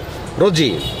রোজি,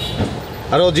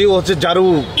 আর রোজি হচ্ছে জারু,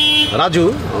 রাজু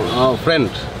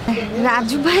ফ্রেন্ড।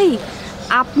 রাজু ভাই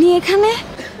আপনি এখানে?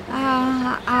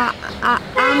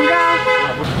 আমরা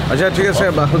আচ্ছা ঠিক আছে,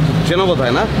 চেনো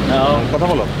কোথায় না? কথা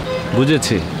বলো।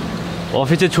 বুঝেছি,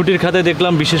 অফিসে ছুটির খাতায়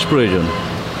দেখলাম বিশেষ প্রয়োজন।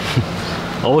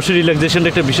 অবশ্যই রিল্যাক্সেশনটা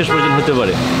একটা বিশেষ প্রয়োজন হতে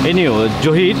পারে। এই নিয়েও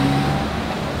জহির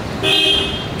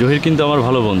কিন্তু আমার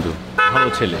ভালো বন্ধু,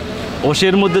 ভালো ছেলে। অবশ্যই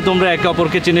এর মধ্যে তোমরা একে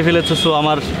অপরকে চিনে ফেলেছো। সো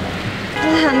আমার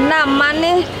না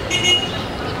মানে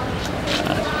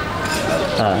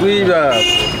তুই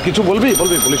কিছু বলবি?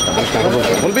 বলিস না,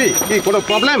 বলবি কি? কোনো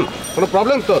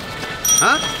প্রবলেম তো?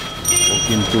 হ্যাঁ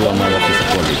কিন্তু আমার অফিসে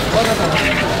কলিগ।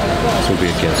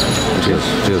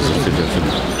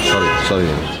 সরি।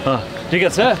 হ্যাঁ ঠিক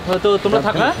আছে, তো তোমরা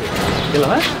থাকা গেল।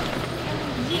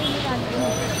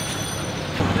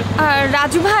 হ্যাঁ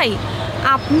রাজু ভাই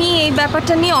আপনি এই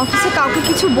ব্যাপারটা নিয়ে অফিসে কাউকে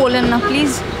কিছু বলেন না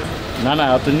প্লিজ। না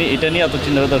এটা নিয়ে এত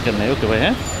চিন্তা করার দরকার নেই। ওকে ভাই।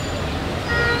 হ্যাঁ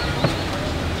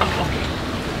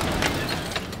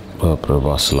বাপরে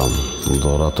বাসলাম,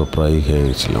 দৌড়া তো প্রায় খেয়ে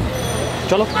গেছিলাম।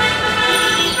 চলো।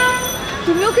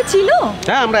 তুমি ওকে চিনো?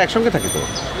 হ্যাঁ আমরা একসঙ্গে থাকি তো।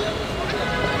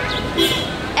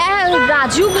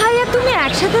 রাজু ভাই আর তুমি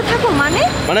একসাথে থাকো? মানে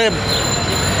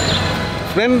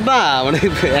ফ্রেন্ড না, মানে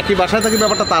একই বাসায় থাকি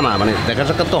ব্যাপারটা তা না। মানে দেখা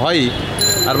সাক্ষাৎ তো হয়ই,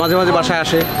 আর মাঝে মাঝে বাসায়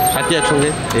আসে, থাকি একসঙ্গে।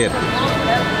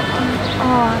 ও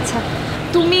আচ্ছা,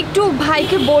 তুমি একটু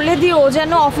ভাইকে বলে দিও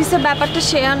যেন অফিসে ব্যাপারটা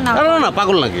শেয়ার না। না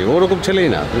পাগল নাকি, ওরকম ছেলেই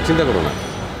না, তুমি চিন্তা করো না।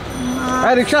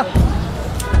 রিক্সা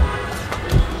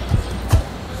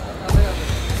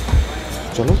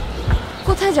চলো।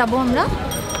 কোথায় যাব আমরা?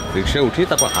 রিক্সায় উঠি,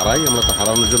 তারপর হারাই। আমরা তো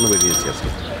হারানোর জন্য বেরিয়েছি আজকে।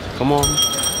 Come on.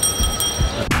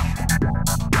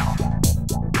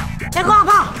 দেখো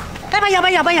আবা,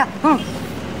 ভাইয়া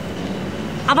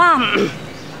আবা,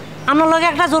 আমার লগে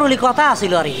একটা জরুরি কথা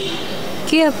আছিল। আরে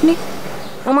কি আপনি?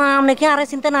 আপনি কি আরে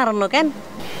চিন্তা না আরন্ন কেন?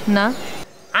 না।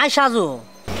 আই সাজু।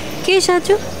 কে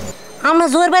সাজু? আমরা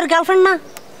জোর ভাইয়ের গার্লফ্রেন্ড না?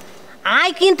 আই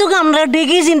কিন্তু আমরা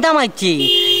ডেকে চিন্তা মারছি।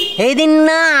 এই দিন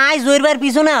না আই জোর ভাইয়ের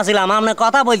পিছনে আসছিলাম, আপনি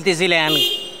কথা বলতেছিলেন।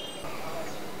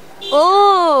 ও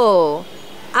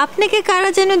আপনাকে কারা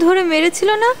যেন ধরে মেরেছিল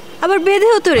না, আবার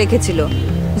বেঁধেও তো রেখেছিল।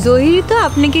 জহির তো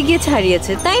আপনাকে গিয়ে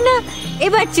ছাড়িয়েছে, তাই না?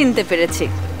 এবার চিনতে পেরেছি।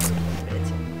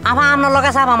 আবার আপনার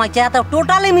লগে চাপা মারছে, এত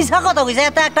টোটালি মিশা কথা কইছে,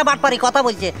 এত একটা বাটপারি কথা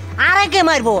বলছে। আরে কে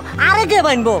মারবো, আরে কে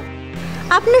বানবো?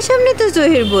 আপনার সামনে তো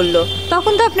জহির বলল,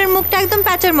 তখন তো আপনার মুখটা একদম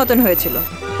প্যাঁচার মতন হয়েছিল।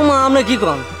 আপনি কি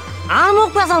কন আর মুখ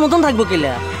পেঁচার মতন থাকবো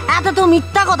কিলা এত তো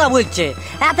মিথ্যা কথা বলছে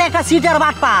এত একটা সিটার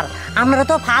বাটপার আপনারা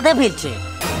তো ফাঁদে ফেলছে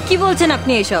কি বলছেন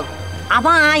আপনি এসব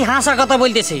আবার আই হাসা কথা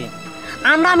বলতেছি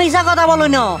আমরা মিশা কথা বলি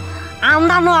না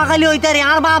আমরা নোয়াখালী হইতারি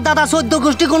আর বাপ দাদা 14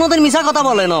 গোষ্ঠী কোনোদিন মিশা কথা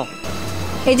বলে না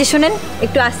এই যে শুনেন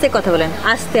একটু আস্তে কথা বলেন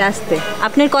আস্তে আস্তে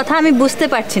আপনার কথা আমি বুঝতে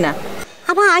পারছি না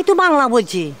আবার আই তো বাংলা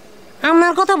বলছি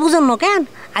আপনার কথা বুঝেন না কেন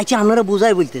আচ্ছা আপনারা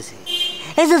বুঝাই বলতেছি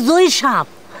এই যে জয় সাপ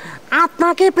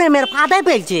আপনাকে প্রেমের ফাঁদায়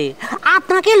ফেলছে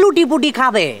আপনাকে লুটিপুটি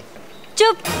খাবে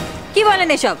চুপ কি বলেন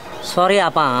এসব সরি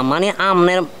আপা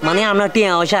আপনার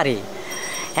টিয়া সারি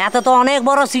এত তো অনেক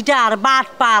বড় সিটার বাট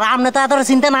পার আপনি তো এত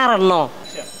চিন্তা না রান্ন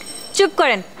চুপ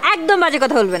করেন একদম বাজে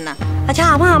কথা বলবেন না আচ্ছা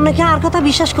আপা আপনাকে আর কথা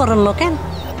বিশ্বাস করেন না কেন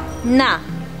না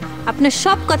আপনার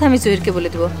সব কথা আমি জহিরকে বলে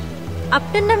দেবো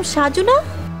আপনার নাম সাজু না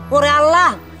ওরে আল্লাহ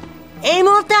এই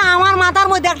মুহূর্তে আমার মাথার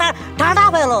মধ্যে একটা ঠাডা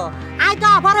পেলো আই তো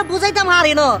আপারে বুঝাইতে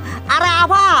পারি না আরে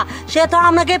আভা সে তো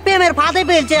আপনাকে প্রেমের ফাঁদে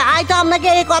ফেলছে আই তো আপনাকে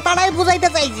এই কথাটাই বুঝাইতে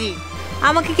চাইছি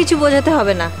আমাকে কিছু বোঝাতে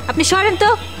হবে না আপনি সরেন তো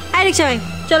আই রিক্সা ভাই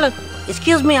চলো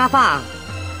এক্সকিউজ মি আপা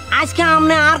আজকে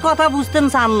আপনি আর কথা বুঝতেন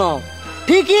চান না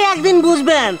ঠিকই একদিন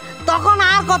বুঝবেন তখন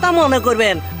আর কথা মনে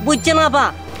করবেন বুঝছেন আপা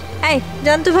এই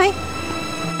জানতো ভাই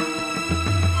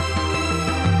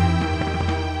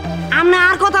আপনি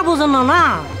আর কথা বুঝেন না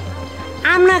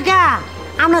আপনাকে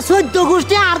আপনার 14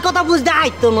 গোষ্ঠী আর কথা বুঝতে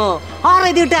আইতো না হরে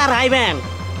দুইটা আর আইবেন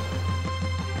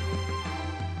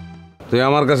তুই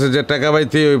আমার কাছে যে টাকা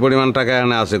পাইতি ওই পরিমাণ টাকা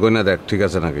এনে আছে কই না দেখ ঠিক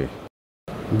আছে নাকি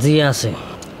জি আছে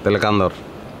তাহলে কান্দর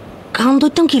কান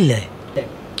ধরতাম কিনলে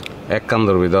এক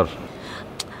কান্দর ভিতর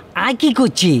আই কি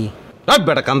করছি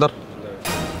বেটা কান্দর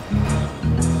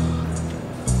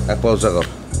এক পৌঁছা কর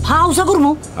ফাউসা করবো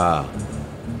হ্যাঁ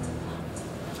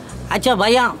আচ্ছা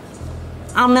ভাইয়া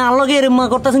আপনি আলোকে এরমা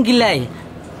করতেছেন কিলাই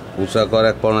উষা কর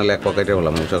এক পড়ালে এক পকেটে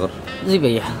বললাম উষা কর জি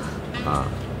ভাইয়া হ্যাঁ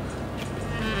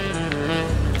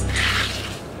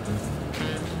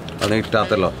অনেকটা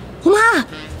হাতে ল মা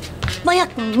ভাইয়া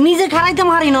নিজে খারাইতে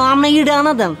মারি না আপনি ইডা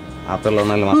আনা দেন হাতে ল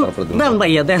নাইলে মাথার উপরে দেন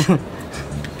ভাইয়া দেন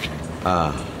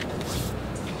হ্যাঁ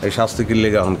এই শাস্তি কি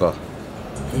লেগে এখন কর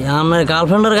আমার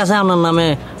গার্লফ্রেন্ডের কাছে আপনার নামে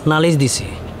নালিশ দিছি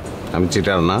আমি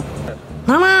চিটার না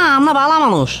না না আমরা ভালো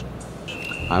মানুষ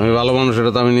আমি ভালো মানুষ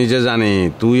এটা তো আমি নিজে জানি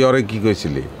তুই ওরে কি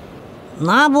কইছিলি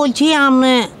না বলছি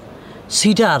আপনি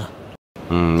সিটার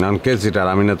আমি কে সিটার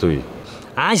আমি না তুই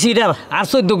আই সিটার আর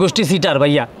 14 গোষ্ঠী সিটার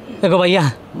ভাইয়া দেখো ভাইয়া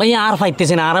ভাইয়া আর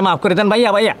ফাইতেছে না আর মাফ করে দেন ভাইয়া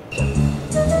ভাইয়া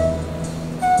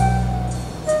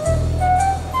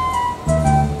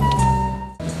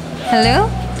হ্যালো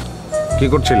কি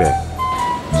করছিলে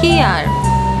কি আর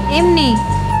এমনি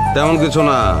তেমন কিছু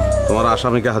না তোমার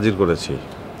আসামিকে হাজির করেছি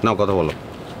নাও কথা বলো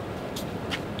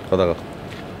কথা কও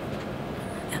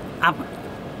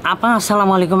আপা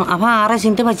আসসালামু আলাইকুম আপা আরে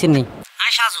চিনতে পারছেন নি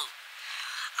আই সাজু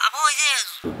আপা ওই যে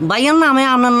ভাইয়ার নামে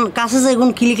আপনার কাছে যে এখন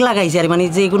ক্লিক লাগাইছে আর মানে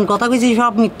যে এখন কথা কইছি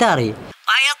সব মিথ্যা আরে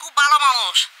ভাইয়া খুব ভালো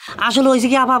মানুষ আসলে হয়েছে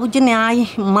কি আপা বুঝছেন না আই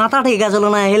মাথা ঠিক আছে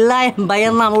না হেল্লাই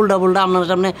ভাইয়ার নাম উল্টা পুল্টা আপনার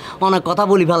সামনে অনেক কথা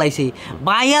বলি ফেলাইছি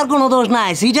ভাইয়ার কোনো দোষ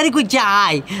নাই সিটারি করছে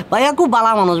আই ভাইয়া খুব ভালো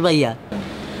মানুষ ভাইয়া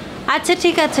আচ্ছা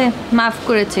ঠিক আছে মাফ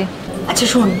করেছি আচ্ছা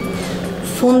শোন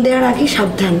ফোন দেওয়ার আগে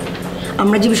সাবধান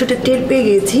আমরা যে বিষয়টা টের পেয়ে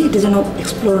গেছি এটা যেন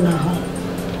এক্সপ্লোর না হয়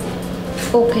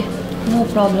ওকে নো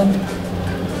প্রবলেম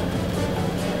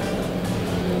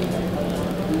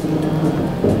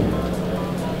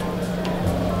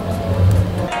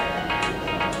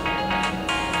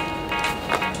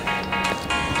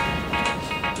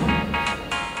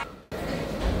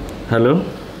হ্যালো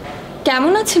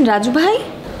কেমন আছেন রাজু ভাই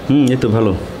এই তো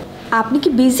ভালো আপনি কি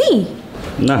বিজি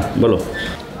না বলো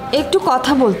একটু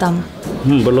কথা বলতাম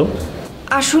বলো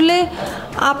আসলে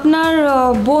আপনার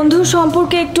বন্ধু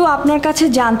সম্পর্কে একটু আপনার কাছে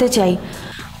জানতে চাই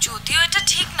যদিও এটা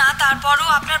ঠিক না তারপরও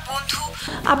আপনার বন্ধু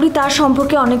আপনি তার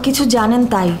সম্পর্কে অনেক কিছু জানেন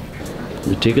তাই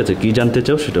ঠিক আছে কি জানতে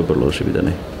চাও সেটা বলো অসুবিধা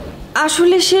নেই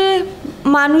আসলে সে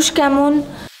মানুষ কেমন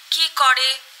কি করে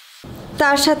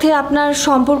তার সাথে আপনার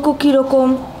সম্পর্ক কীরকম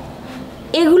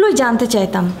এগুলোই জানতে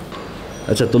চাইতাম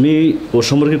আচ্ছা তুমি ওর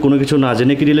সম্পর্কে কোনো কিছু না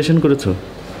জেনে কি রিলেশন করেছো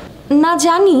না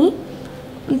জানি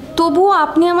তবুও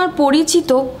আপনি আমার পরিচিত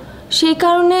সেই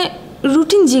কারণে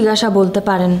রুটিন জিজ্ঞাসা বলতে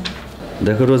পারেন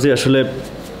দেখো রোজি আসলে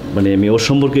মানে আমি ওর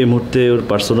সম্পর্কে এই মুহূর্তে ওর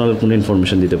পার্সোনাল কোনো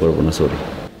ইনফরমেশন দিতে পারবো না সরি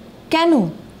কেন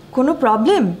কোনো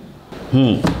প্রবলেম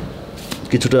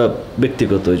কিছুটা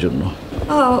ব্যক্তিগত ওই জন্য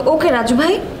ওকে রাজু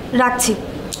ভাই রাখছি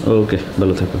ওকে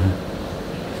ভালো থাকো হ্যাঁ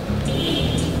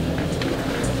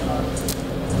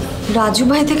রাজু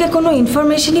ভাই থেকে কোনো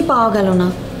ইনফরমেশনই পাওয়া গেল না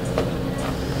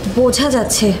বোঝা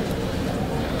যাচ্ছে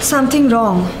সামথিং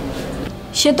রং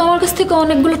সে তো আমার কাছ থেকে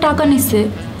অনেকগুলো টাকা নিছে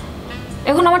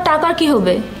এখন আমার টাকার কি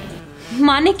হবে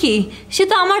মানে কি? সে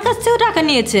তো আমার কাছ থেকেও টাকা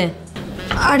নিয়েছে।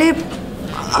 আরে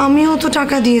আমিও তো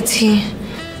টাকা দিয়েছি।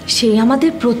 সে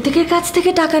আমাদের প্রত্যেকের কাছ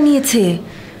থেকে টাকা নিয়েছে।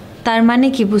 তার মানে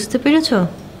কি বুঝতে পেরেছো?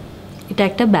 এটা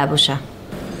একটা ব্যবসা।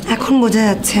 এখন বোঝা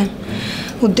যাচ্ছে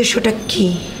উদ্দেশ্যটা কি।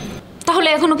 তাহলে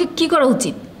এখন ওকে কি করা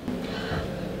উচিত?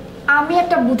 আমি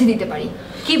একটা বুদ্ধি দিতে পারি।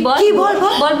 কি বল? কি বল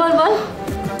বল বল বল বল।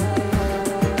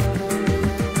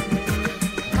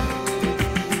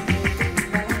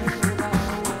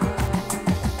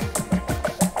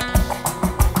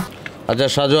 আচ্ছা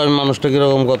সাজু, আমি মানুষটা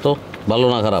কিরকম, কত ভালো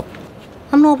না খারাপ?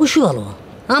 আমরা অবশ্যই ভালো।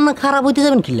 আমরা খারাপ হইতে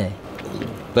যাবেন কি লাই?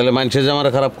 তাহলে মানুষে যে আমার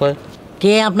খারাপ কয়?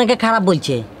 কে আপনাকে খারাপ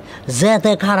বলছে?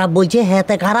 যেতে খারাপ বলছে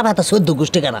হেতে খারাপ, এত 14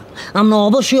 গোষ্ঠী খারাপ। আমরা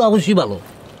অবশ্যই অবশ্যই ভালো।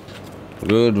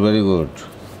 Good, very good.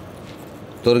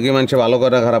 তোর কি মানুষে ভালো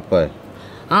কয় না খারাপ কয়?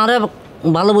 আরে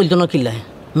ভালো বলতো না কিল্লাই,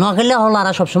 না খেলে হল আর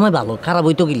সবসময় ভালো, খারাপ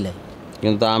হইতো কিল্লাই।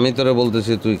 কিন্তু আমি তোরে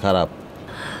বলতেছি তুই খারাপ।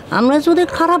 আমরা যদি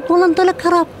খারাপ বলেন তাহলে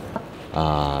খারাপ।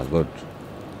 গুড।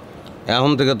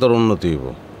 এখন থেকে তোর উন্নতি হইব,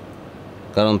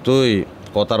 কারণ তুই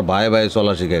কথার ভাই ভাই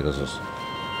চলা শিখাই গেছিস।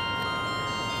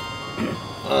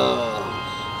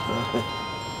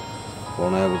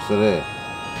 কোন বুঝছে রে?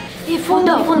 এই ফোন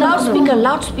দাও, ফোন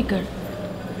লাউড স্পিকার।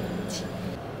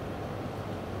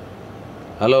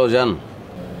 হ্যালো জান।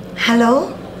 হ্যালো,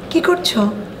 কি করছো?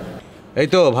 এই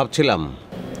তো ভাবছিলাম।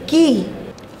 কি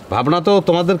ভাবনা? তো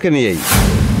তোমাদেরকে নিয়েই।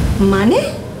 মানে?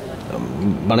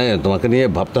 মানে তোমাকে নিয়ে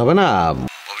ভাবতে হবে না,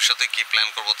 ভবিষ্যতে কি প্ল্যান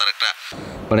করবো তার একটা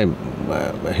মানে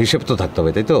হিসেব তো থাকতে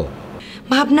হবে, তাই তো?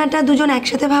 ভাবনাটা দুজন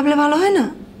একসাথে ভাবলে ভালো হয় না?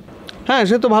 হ্যাঁ,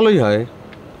 সে তো ভালোই হয়।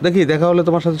 দেখি, দেখা হলে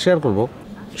তোমার সাথে শেয়ার করব।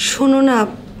 শোনো না,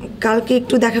 কালকে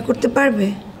একটু দেখা করতে পারবে?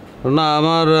 না,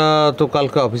 আমার তো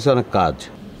কালকে অফিসে অনেক কাজ।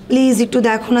 প্লিজ একটু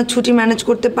দেখো না, ছুটি ম্যানেজ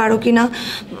করতে পারো কি না।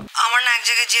 আমার না এক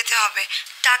জায়গায় যেতে হবে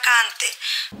টাকা আনতে,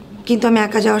 কিন্তু আমি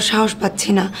একা যাওয়ার সাহস পাচ্ছি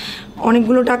না।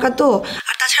 অনেকগুলো টাকা তো,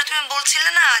 আর তাছাড়া তুমি বলছিলে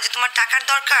না যে তোমার টাকার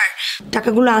দরকার,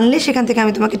 টাকাগুলো আনলে সেখান থেকে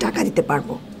আমি তোমাকে টাকা দিতে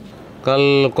পারবো। কাল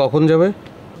কখন যাবে?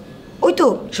 ওই তো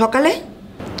সকালে।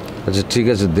 আচ্ছা ঠিক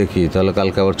আছে, দেখি তাহলে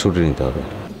কালকে আবার ছুটি নিতে হবে।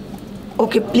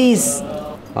 Okay please.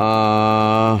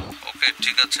 ওকে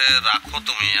ঠিক আছে, রাখো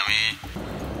তুমি। আমি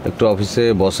একটু অফিসে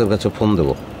বসের কাছে ফোন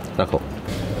দেবো, রাখো।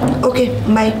 Okay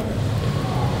bye.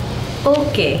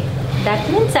 Okay, that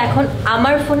means এখন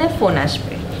আমার ফোনে ফোন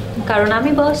আসবে, কারণ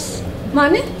আমি বস।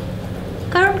 মানে?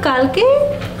 কারণ কালকে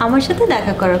আমার সাথে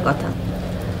দেখা করার কথা।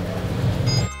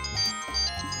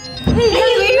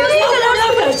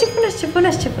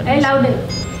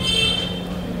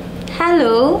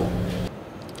 হ্যালো,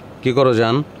 কি করো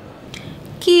জান?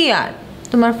 কি আর,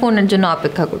 তোমার ফোনের জন্য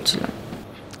অপেক্ষা করছিলাম।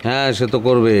 হ্যাঁ, সে তো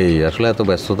করবেই। আসলে এত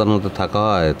ব্যস্ততার মধ্যে থাকা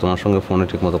হয়, তোমার সঙ্গে ফোনে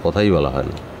ঠিক মতো কথাই বলা হয়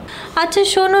না। আচ্ছা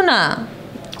শোনো না,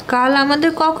 কাল আমাদের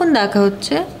কখন দেখা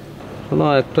হচ্ছে? শোনো,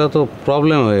 একটা তো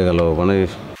প্রবলেম হয়ে গেল, মানে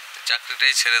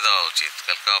চাকরিটাই ছেড়ে দেওয়া উচিত।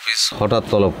 কালকে অফিস হঠাৎ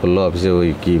তলব করলো, অফিসে ওই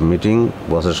কি মিটিং,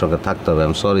 বসের সঙ্গে থাকতে হবে। I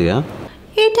am sorry. হ্যাঁ,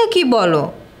 এটা কি বলো?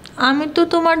 আমি তো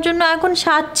তোমার জন্য এখন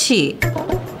সাজছি।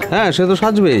 হ্যাঁ, সে তো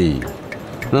সাজবেই।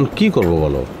 কি করবো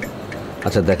বলো?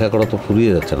 আচ্ছা দেখা করা তো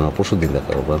ফুরিয়ে যাচ্ছে না, পরশু দিন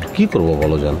দেখা করবো। কি করবো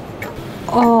বলো জান?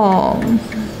 ও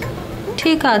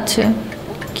ঠিক আছে,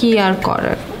 কি আর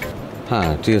করার। হ্যাঁ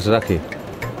ঠিক আছে, রাখি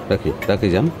রাখি রাখি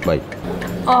জান, বাই।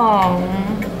 O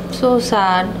so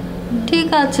sad. ঠিক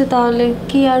আছে তাহলে,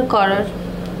 কি আর করার।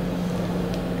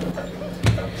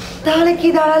 তাহলে কি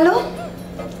দাঁড়ালো?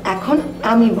 এখন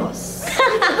আমি বস।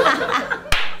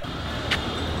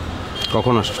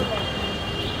 কখন আসছো?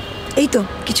 এই তো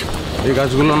কিছু। এই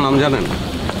গাছগুলোর নাম জানেন?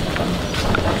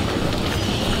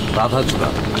 রাধাচূড়া,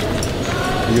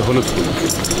 এই যে হলুদ ফুল,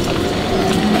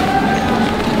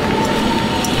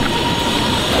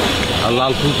 আর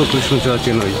লাল ফুল তো কৃষ্ণচূড়া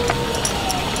চেনই।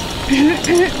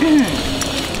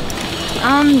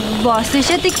 বসের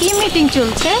সাথে কি মিটিং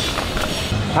চলছে?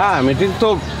 হ্যাঁ মিটিং তো।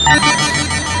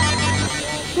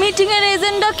 মিটিং এর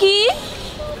এজেন্ডা কি?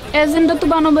 এজেন্ডা তো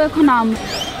বানাবো এখন আমি।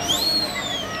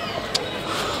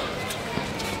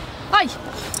 আই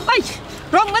আই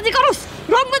রংবাজি করস,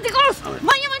 রংবাজি করস।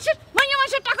 মাইয়া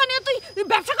মানুষের টাকা নিয়ে তুই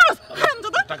ব্যবসা করস।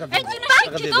 হারামজাদা। এই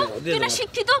তুই না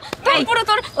শিক্ষিত, তারপরে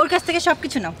তোর ওর কাছ থেকে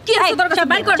সবকিছু নাও। কি আছে তোর কাছে?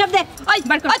 বাইর কর, সব দে। আই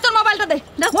বাইর কর। তোর মোবাইলটা দে,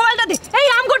 মোবাইলটা দে। এই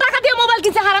আমগো টাকা দিয়ে মোবাইল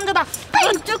কিনছে হারামজাদা।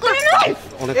 লজ্জা করে না?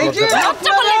 এই যে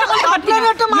লজ্জা করলে এটা বলে আপনারা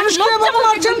একটা মানুষকে এভাবে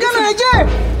মারছেন কেন? এই যে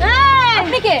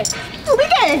আপনি কে? তুমি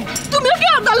কে? তুমিও কি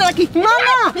আদালে নাকি? না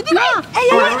না না, এই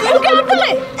কে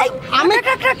আদালে? এই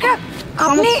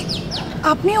আমি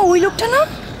আপনি ওই লোকটা না?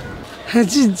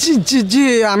 জি জি জি জি,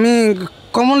 আমি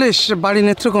কমলেশ, বাড়ি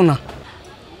নেত্রকোনা।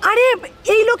 আরে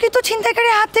এই লোকই তো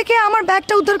ছিনতাইকারীর হাত থেকে আমার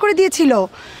ব্যাগটা উদ্ধার করে দিয়েছিল।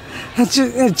 জি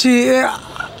জি,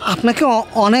 আপনাকে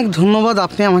অনেক ধন্যবাদ,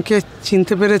 আপনি আমাকে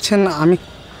চিনতে পেরেছেন। আমি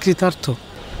কৃতার্থ।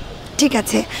 ঠিক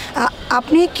আছে,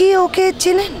 আপনি কি ওকে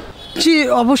চেনেন? জি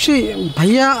অবশ্যই,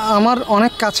 ভাইয়া আমার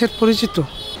অনেক কাছের পরিচিত।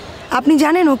 আপনি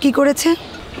জানেন ও কি করেছে?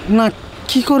 না,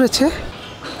 কি করেছে?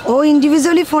 ও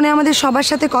ইন্ডিভিজুয়ালি ফোনে আমাদের সবার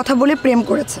সাথে কথা বলে প্রেম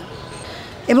করেছে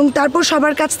এবং তারপর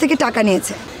সবার কাছ থেকে টাকা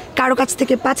নিয়েছে। কারো কাছ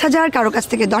থেকে 5,000, কারো কাছ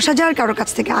থেকে 10,000, কারো কাছ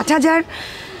থেকে 8,000।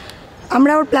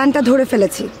 আমরা ওর প্ল্যানটা ধরে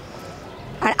ফেলেছি,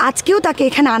 আর আজকেও তাকে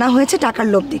এখানে আনা হয়েছে টাকার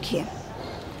লোভ দেখিয়ে।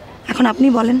 এখন আপনি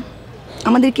বলেন,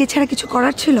 আমাদের কি এছাড়া কিছু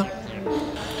করার ছিল?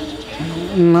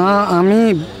 না, আমি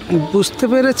বুঝতে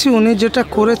পেরেছি উনি যেটা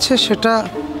করেছে সেটা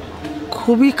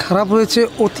খুবই খারাপ হয়েছে,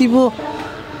 অতীব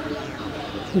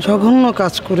জঘন্য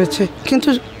কাজ করেছে। কিন্তু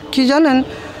কি জানেন,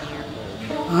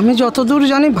 আমি যতদূর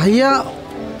জানি ভাইয়া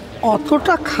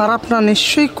অতটা খারাপ না,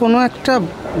 নিশ্চয়ই কোনো একটা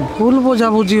ভুল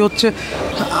বোঝাবুঝি হচ্ছে।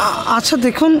 আচ্ছা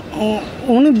দেখুন,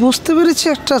 উনি বুঝতে পেরেছি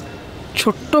একটা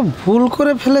ছোট্ট ভুল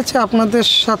করে ফেলেছে আপনাদের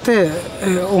সাথে,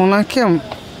 ওনাকে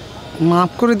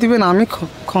মাফ করে দিবেন, আমি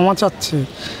ক্ষমা চাচ্ছি।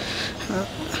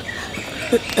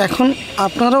 এখন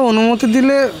আপনারা অনুমতি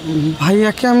দিলে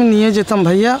ভাইয়াকে আমি নিয়ে যেতাম।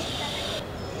 ভাইয়া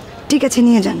ঠিক আছে,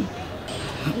 নিয়ে যান।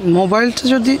 মোবাইলটা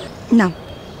যদি না,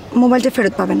 মোবাইলটা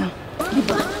ফেরত পাবে না।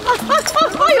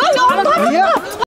 ভাইয়া